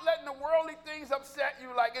stop letting the worldly things upset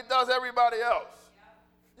you like it does everybody else.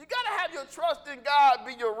 You gotta have your trust in God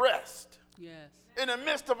be your rest. Yes. In the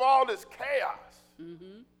midst of all this chaos.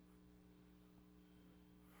 Mm-hmm.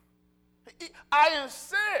 I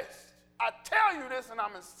insist. I tell you this and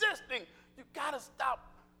I'm insisting. You gotta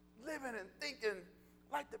stop living and thinking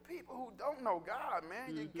like the people who don't know God,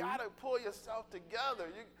 man. You gotta pull yourself together.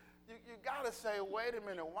 You gotta say, wait a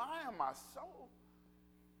minute, why am I so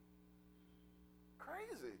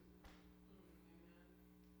crazy?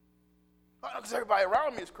 Because everybody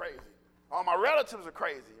around me is crazy. All my relatives are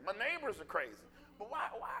crazy. My neighbors are crazy. But why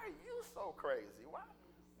are you so crazy?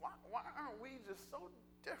 Why aren't we just so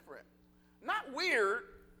different? Not weird,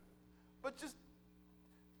 but just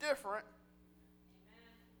different.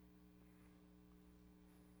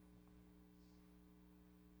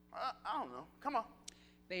 I don't know. Come on.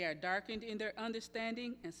 They are darkened in their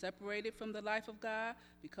understanding and separated from the life of God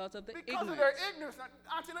because of Because ignorance. of their ignorance.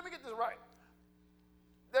 Now, Auntie, let me get this right.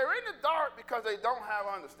 They're in the dark because they don't have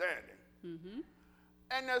understanding. Mm-hmm.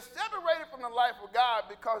 And they're separated from the life of God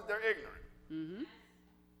because they're ignorant. Mm-hmm.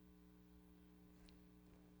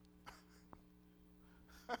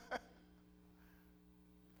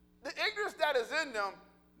 The ignorance that is in them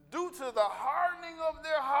due to the hardening of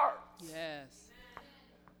their hearts. Yes.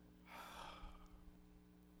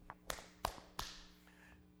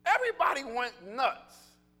 Everybody went nuts.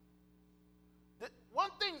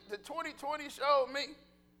 One thing the 2020 showed me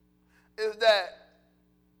is that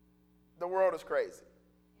the world is crazy.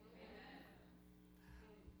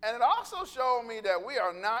 And it also showed me that we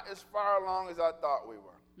are not as far along as I thought we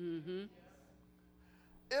were. Mm-hmm.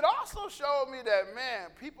 It also showed me that, man,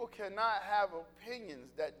 people cannot have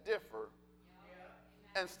opinions that differ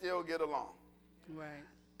and still get along. Right.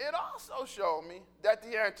 It also showed me that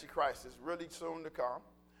the Antichrist is really soon to come.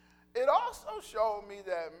 It also showed me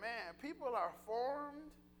that, man, people are formed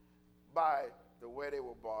by the way they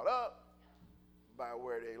were brought up, by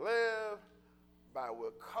where they live, by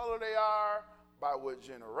what color they are, by what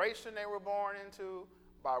generation they were born into,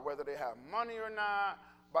 by whether they have money or not.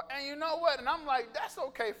 And you know what? And I'm like, that's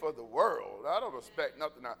okay for the world. I don't expect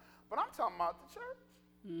nothing else. But I'm talking about the church.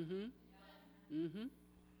 Mm-hmm. Mm-hmm.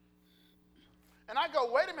 And I go,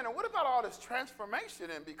 wait a minute, what about all this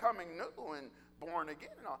transformation and becoming new and born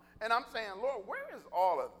again and all? And I'm saying, Lord, where is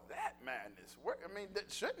all of that madness?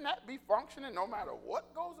 Shouldn't that be functioning no matter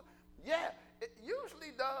what goes on? Yeah, it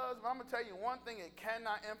usually does, but I'm going to tell you one thing it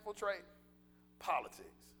cannot infiltrate: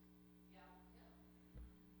 politics.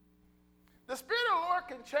 The Spirit of the Lord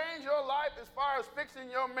can change your life as far as fixing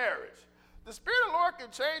your marriage. The Spirit of the Lord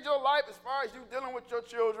can change your life as far as you dealing with your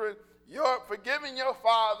children, forgiving your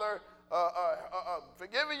father,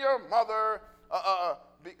 forgiving your mother,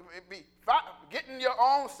 getting your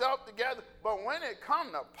own self together. But when it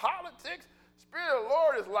comes to politics, Spirit of the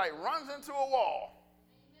Lord is like runs into a wall.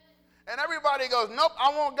 And everybody goes, nope, I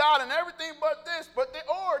want God in everything but this.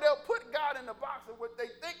 Or they'll put God in the box of what they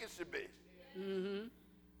think it should be. Mm-hmm.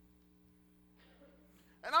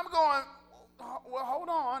 And I'm going, well, hold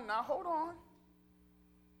on.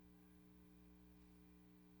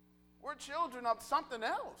 We're children of something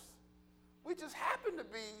else. We just happen to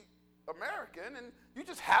be American, and you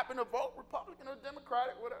just happen to vote Republican or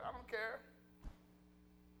Democratic, whatever, I don't care.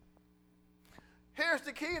 Here's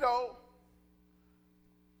the key, though.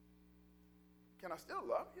 Can I still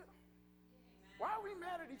love you? Why are we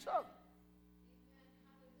mad at each other?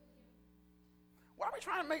 Why are we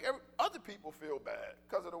trying to make other people feel bad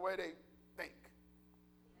because of the way they think?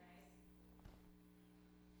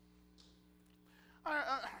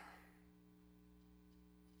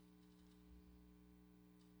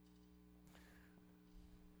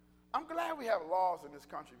 I'm glad we have laws in this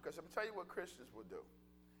country, because I'm going to tell you what Christians will do.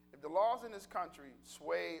 If the laws in this country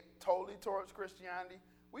sway totally towards Christianity,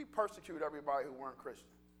 we persecute everybody who weren't Christian.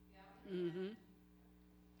 Mm-hmm.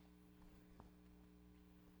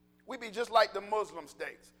 We be just like the Muslim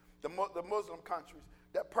states, the Muslim countries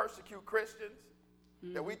that persecute Christians,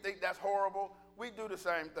 that we think that's horrible. We do the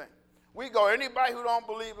same thing. We go, anybody who don't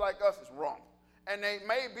believe like us is wrong. And they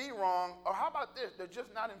may be wrong, or how about this? They're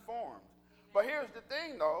just not informed. But here's the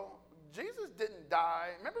thing, though. Jesus didn't die.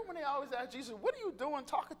 Remember when they always asked Jesus, what are you doing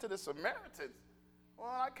talking to the Samaritans? Well,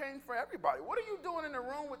 I came for everybody. What are you doing in the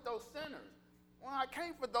room with those sinners? Well, I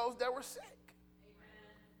came for those that were sick.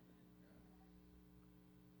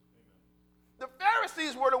 The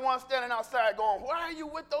Pharisees were the ones standing outside going, why are you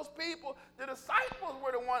with those people? The disciples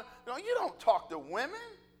were the ones, you don't talk to women.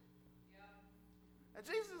 Yeah. And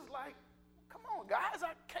Jesus is like, come on, guys,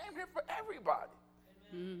 I came here for everybody.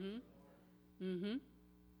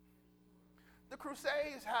 The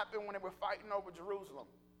Crusades happened when they were fighting over Jerusalem.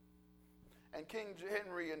 And King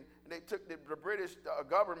Henry and they took the British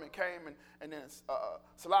government came and then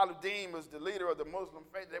Salahuddin was the leader of the Muslim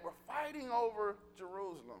faith. They were fighting over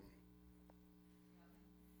Jerusalem.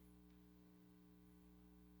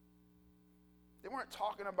 They weren't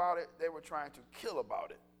talking about it. They were trying to kill about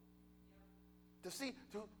it. To see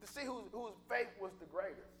whose faith was the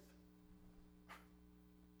greatest.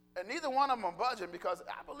 And neither one of them are budging because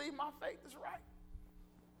I believe my faith is right.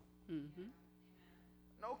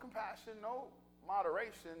 No compassion, no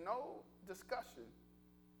moderation, no discussion.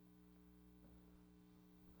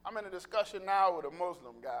 I'm in a discussion now with a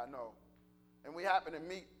Muslim guy I know. And we happen to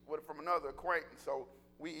meet from another acquaintance, so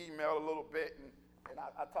we emailed a little bit, and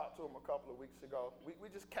I talked to him a couple of weeks ago. We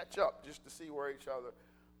just catch up just to see where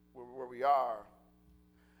we are.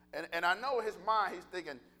 And I know his mind, he's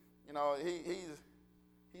thinking,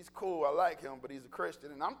 he's cool, I like him, but he's a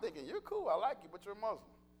Christian. And I'm thinking, you're cool, I like you, but you're a Muslim.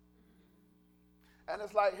 And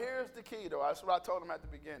it's like, here's the key, though. That's what I told him at the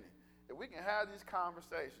beginning. If we can have these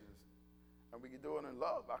conversations, and we can do it in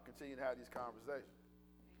love, I'll continue to have these conversations.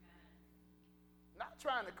 Not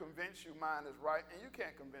trying to convince you mine is right, and you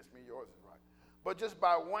can't convince me yours is right. But just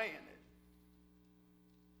by weighing it.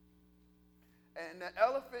 And the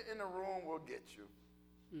elephant in the room will get you.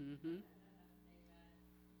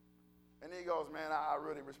 And he goes, man, I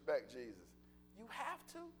really respect Jesus. You have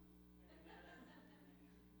to.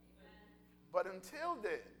 But until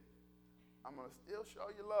then, I'm going to still show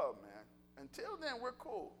you love, man. Until then, we're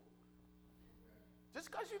cool.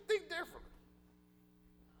 Just because you think differently.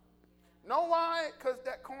 Know why? Because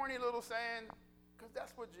that corny little saying, because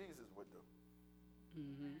that's what Jesus would do.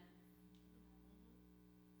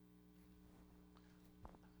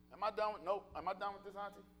 Am I done with, am I done with this,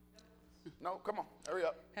 Auntie? No, come on, hurry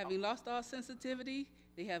up. Having lost all sensitivity,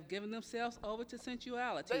 they have given themselves over to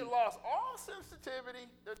sensuality. They lost all sensitivity.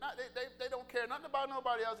 They don't care nothing about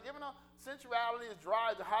nobody else. Giving up sensuality is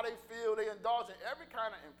drive to how they feel. They indulge in every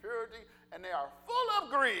kind of impurity, and they are full of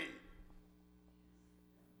greed.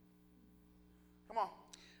 Come on.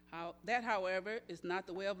 That, however, is not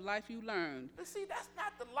the way of life you learned. But see, that's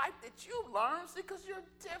not the life that you learned, see, because you're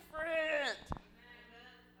different.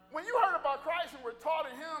 When you heard about Christ and were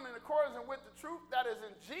taught in him in accordance with the truth that is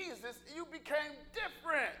in Jesus, you became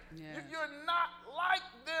different. Yes. You're not like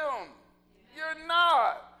them. You're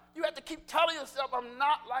not. You have to keep telling yourself, I'm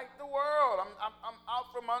not like the world. I'm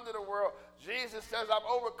out from under the world. Jesus says, I've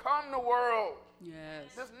overcome the world.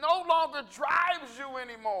 Yes. This no longer drives you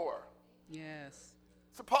anymore. Yes.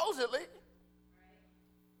 Supposedly.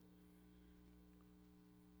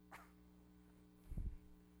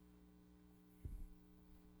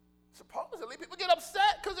 Supposedly, people get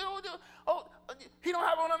upset because they don't do, he don't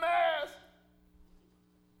have on a mask.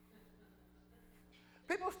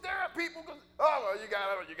 People stare at people because,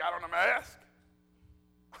 you got on a mask.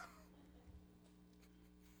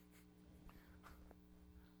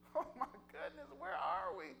 Oh my goodness, where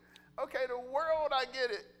are we? Okay, the world, I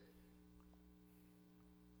get it.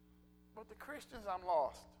 But the Christians, I'm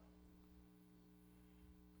lost.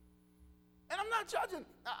 And I'm not judging.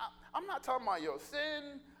 I'm not talking about your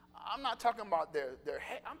sin. I'm not talking about their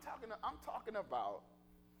hate. I'm talking about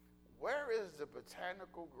where is the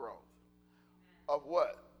botanical growth of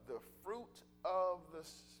what? The fruit of the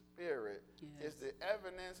Spirit is the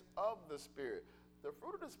evidence of the Spirit. The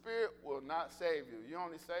fruit of the Spirit will not save you. You're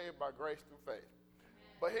only saved by grace through faith.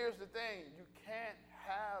 But here's the thing. You can't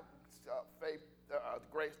have faith,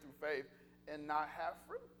 grace through faith and not have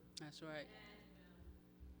fruit. That's right.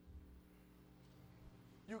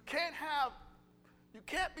 You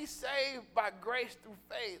can't be saved by grace through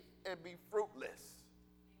faith and be fruitless.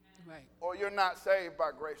 Right. Or you're not saved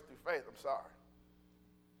by grace through faith. I'm sorry.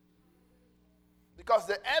 Because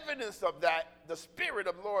the evidence of that, the Spirit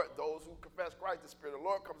of the Lord, those who confess Christ, the Spirit of the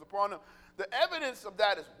Lord comes upon them. The evidence of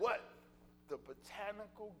that is what? The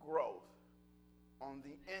botanical growth on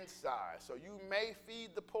the inside. So you may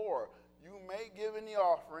feed the poor. You may give in the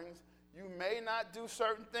offerings. You may not do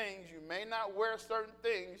certain things. You may not wear certain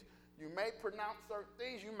things. You may pronounce certain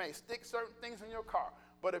things. You may stick certain things in your car.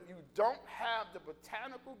 But if you don't have the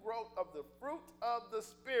botanical growth of the fruit of the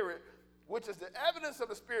Spirit, which is the evidence of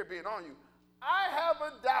the Spirit being on you, I have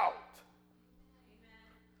a doubt.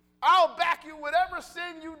 Amen. I'll back you whatever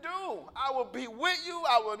sin you do. I will be with you.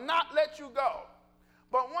 I will not let you go.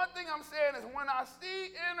 But one thing I'm saying is when I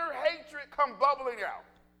see inner hatred come bubbling out,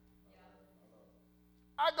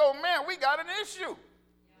 I go, man, we got an issue.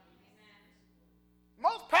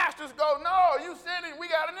 Most pastors go, no, you sinning, we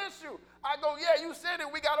got an issue. I go, yeah, you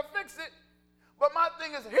sinning, we got to fix it. But my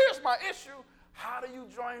thing is, here's my issue. How do you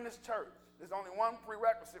join this church? There's only one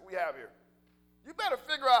prerequisite we have here. You better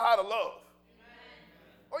figure out how to love. Amen.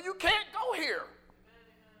 Or you can't go here.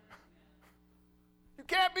 Amen. You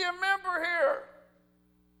can't be a member here.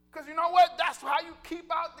 Because you know what? That's how you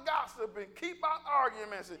keep out the gossip and keep out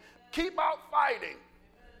arguments and keep out fighting.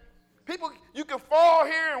 People, you can fall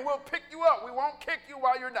here and we'll pick you up. We won't kick you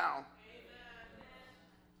while you're down.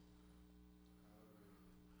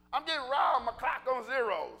 I'm getting riled. My clock on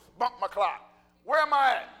zeros. Bump my clock. Where am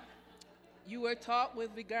I at? You were taught with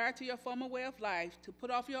regard to your former way of life to put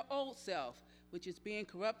off your old self, which is being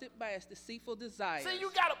corrupted by its deceitful desires. See, you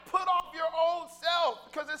got to put off your old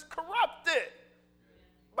self because it's corrupted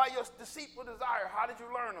by your deceitful desire. How did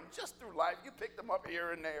you learn them? Just through life. You picked them up here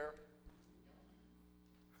and there.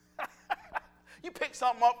 You pick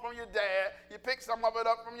something up from your dad. You pick some of it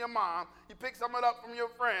up from your mom. You pick some of it up from your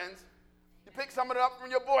friends. You pick some of it up from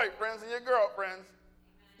your boyfriends and your girlfriends.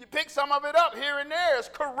 You pick some of it up here and there. It's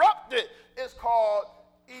corrupted. It's called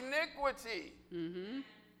iniquity. Mm-hmm.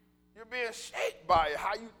 You're being shaped by it.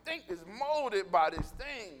 How you think is molded by these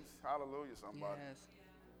things. Hallelujah, somebody. Yes.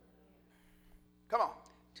 Come on.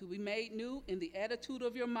 To be made new in the attitude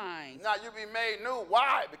of your mind. Now you be made new.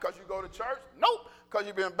 Why? Because you go to church? Nope. Because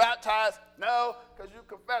you've been baptized? No. Because you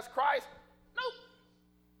confess Christ? Nope.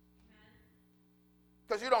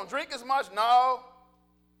 Because you don't drink as much? No.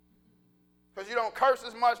 Because you don't curse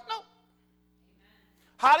as much? Nope.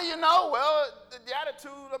 How do you know? Well, the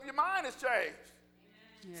attitude of your mind has changed.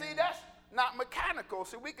 Yeah. See, that's not mechanical.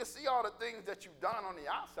 See, we can see all the things that you've done on the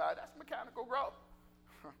outside. That's mechanical growth.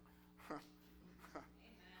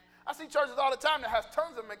 I see churches all the time that has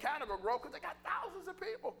tons of mechanical growth because they got thousands of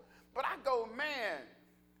people. But I go, man.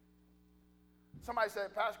 Somebody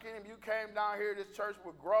said, Pastor Kenny, if you came down here, this church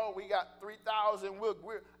would grow. We got 3,000.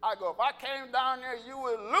 I go, if I came down there, you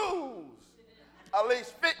would lose at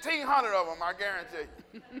least 1,500 of them, I guarantee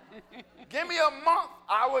you. Give me a month,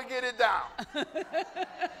 I will get it down.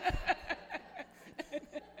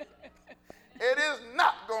 It is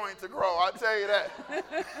not going to grow, I'll tell you that.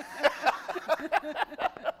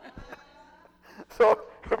 So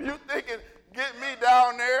if you're thinking get me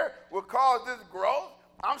down there will cause this growth,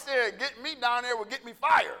 I'm saying get me down there will get me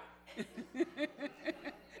fired. Because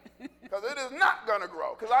it is not going to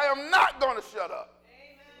grow, because I am not going to shut up.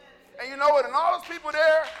 And you know what? And all those people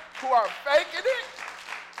there who are faking it,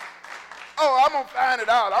 oh, I'm going to find it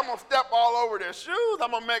out. I'm going to step all over their shoes.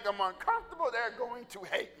 I'm going to make them uncomfortable. They're going to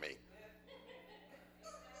hate me.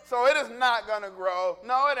 So it is not going to grow.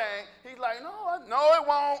 No, it ain't. He's like, no, it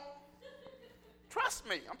won't. Trust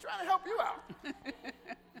me. I'm trying to help you out.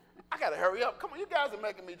 I got to hurry up. Come on, you guys are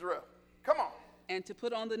making me drift. Come on. And to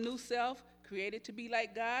put on the new self, created to be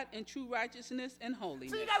like God in true righteousness and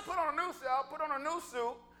holiness. So you got to put on a new self, put on a new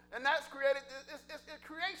suit. And that's created, it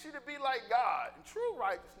creates you to be like God. And true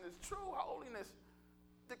righteousness, true holiness,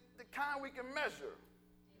 the kind we can measure.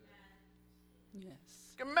 Yes.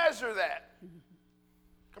 You can measure that. Mm-hmm.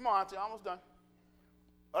 Come on, Auntie, almost done.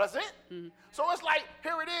 Oh, that's it? Mm-hmm. So it's like,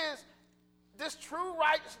 here it is, this true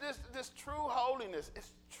righteousness, this true holiness.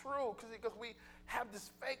 It's true because we have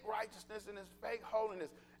this fake righteousness and this fake holiness,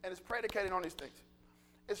 and it's predicated on these things.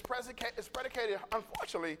 It's predicated,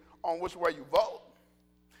 unfortunately, on which way you vote.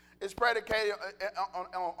 It's predicated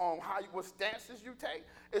on what stances you take.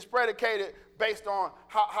 It's predicated based on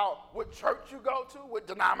what church you go to, what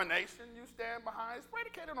denomination you stand behind. It's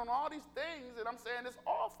predicated on all these things, and I'm saying it's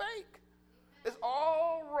all fake. It's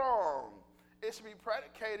all wrong. It should be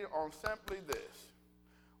predicated on simply this.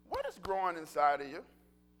 What is growing inside of you?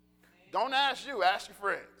 Don't ask you, ask your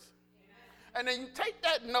friends. And then you take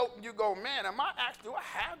that note and you go, man, do I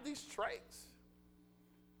have these traits?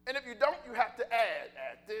 And if you don't, you have to add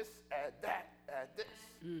this, add that, add this,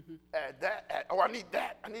 add that, I need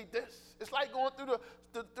that, I need this. It's like going through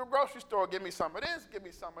the grocery store, give me some of this, give me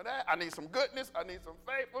some of that. I need some goodness, I need some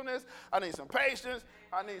faithfulness, I need some patience,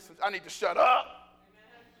 I need to shut up.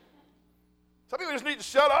 Some people just need to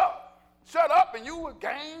shut up. Shut up and you will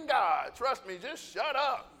gain God. Trust me, just shut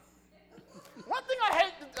up. One thing I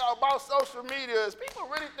hate about social media is people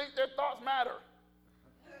really think their thoughts matter.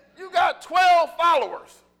 You got 12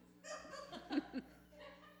 followers.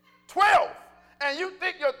 12. And you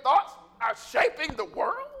think your thoughts are shaping the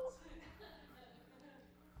world?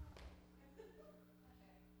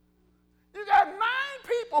 You got 9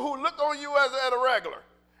 people who look on you as a regular.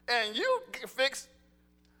 And you're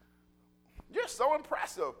so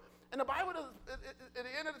impressive. And the Bible, at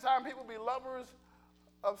the end of the time, people be lovers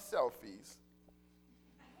of selfies.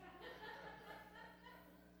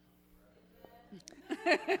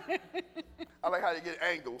 I like how you get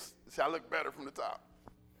angles. See, I look better from the top.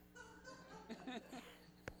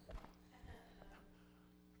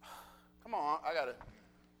 Come on, I got to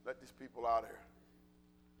let these people out here.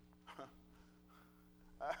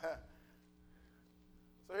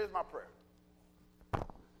 So here's my prayer.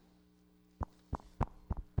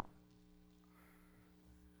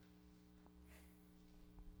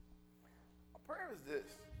 My prayer is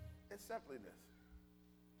this. It's simply this.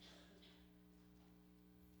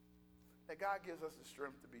 That God gives us the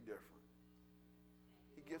strength to be different.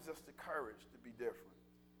 He gives us the courage to be different.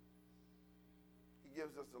 He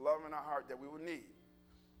gives us the love in our heart that we will need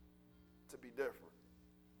to be different.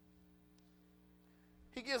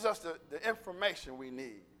 He gives us the information we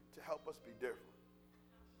need to help us be different.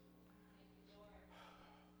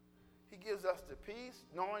 He gives us the peace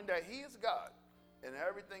knowing that he is God and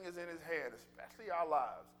everything is in his hand, especially our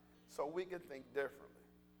lives, so we can think differently.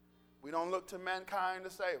 We don't look to mankind to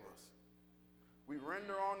save us. We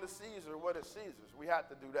render on to Caesar what is Caesar's. We have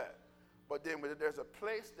to do that. But then there's a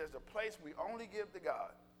place we only give to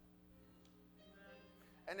God.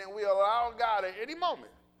 And then we allow God at any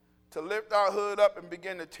moment to lift our hood up and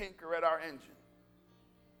begin to tinker at our engine,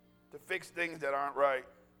 to fix things that aren't right,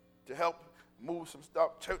 to help move some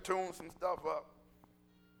stuff, tune some stuff up,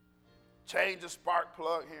 change a spark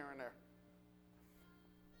plug here and there.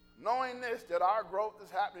 Knowing this, that our growth is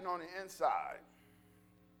happening on the inside,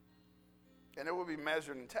 and it will be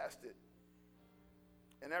measured and tested.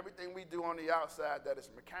 And everything we do on the outside that is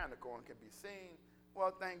mechanical and can be seen,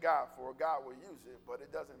 well, thank God for it. God will use it, but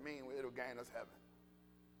it doesn't mean it'll gain us heaven.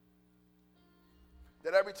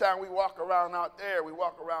 That every time we walk around out there, we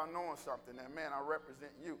walk around knowing something, and man, I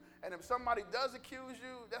represent you. And if somebody does accuse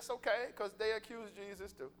you, that's okay, because they accuse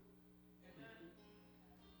Jesus too.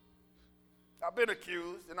 I've been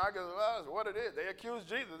accused, and I go, well, that's what it is. They accuse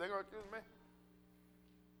Jesus, they're going to accuse me.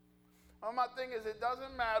 Well, my thing is, it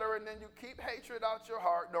doesn't matter, and then you keep hatred out your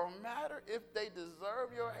heart, no matter if they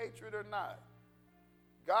deserve your hatred or not.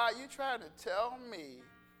 God, you trying to tell me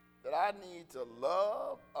that I need to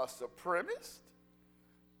love a supremacist?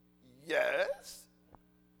 Yes.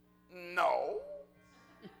 No.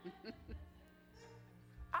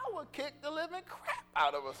 I would kick the living crap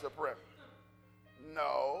out of a supremacist.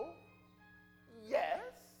 No. Yes.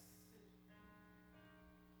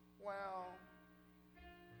 Well,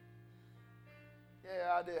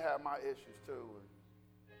 yeah, I did have my issues too.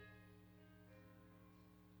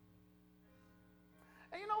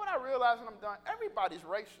 And you know what I realized when I'm done? Everybody's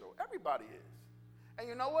racial. Everybody is. And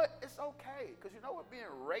you know what? It's okay. Because you know what being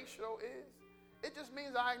racial is? It just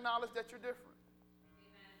means I acknowledge that you're different.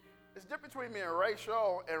 Amen. It's different between being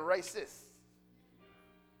racial and racist.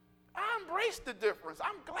 I embrace the difference.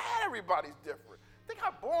 I'm glad everybody's different. Think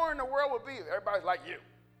how boring the world would be if everybody's like you.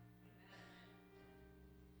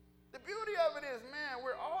 The beauty of it is, man,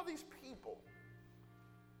 we're all these people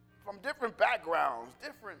from different backgrounds,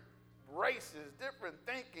 different races, different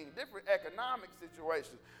thinking, different economic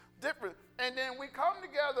situations, different, and then we come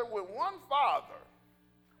together with one Father.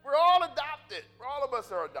 We're all adopted. All of us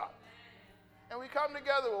are adopted. And we come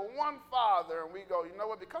together with one Father, and we go, you know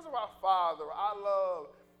what, because of our Father, I love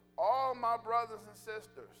all my brothers and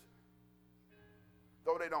sisters.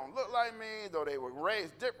 Though they don't look like me, though they were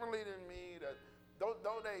raised differently than me,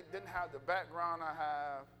 though they didn't have the background I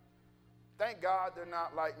have, thank God they're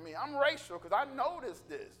not like me. I'm racial because I noticed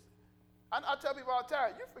this. I tell people all the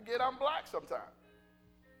time, you forget I'm black sometimes.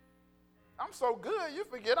 I'm so good, you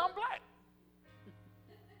forget I'm black.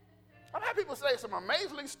 I've had people say some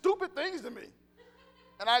amazingly stupid things to me.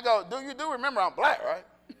 And I go, do you remember I'm black, right?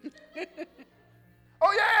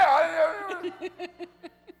 Oh, yeah.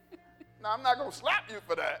 Now, I'm not going to slap you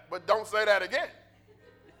for that, but don't say that again.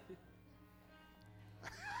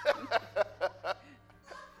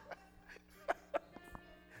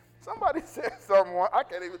 Somebody said something, I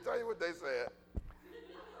can't even tell you what they said.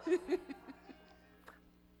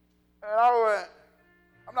 And I went,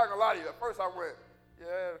 I'm not going to lie to you. At first I went,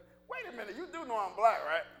 yeah, wait a minute, you do know I'm black,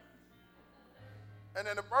 right? And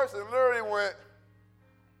then the person literally went,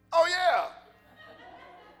 oh, yeah.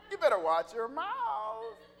 You better watch your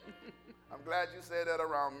mouth. I'm glad you said that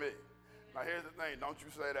around me. Now, here's the thing. Don't you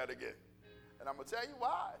say that again. And I'm going to tell you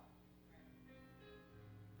why.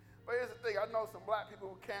 But here's the thing. I know some black people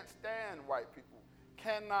who can't stand white people.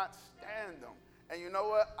 Cannot stand them. And you know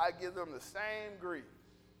what? I give them the same grief.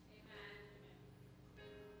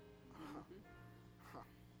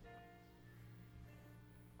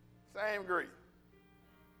 Same grief.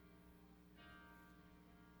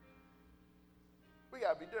 We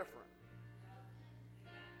got to be different.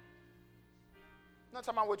 I'm not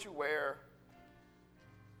talking about what you wear.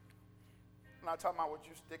 I'm not talking about what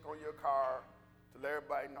you stick on your car to let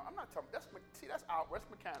everybody know. I'm not talking, that's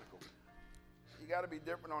mechanical. You got to be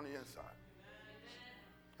different on the inside.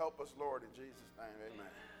 Help us, Lord, in Jesus' name,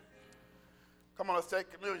 amen. Come on, let's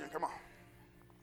take communion, come on.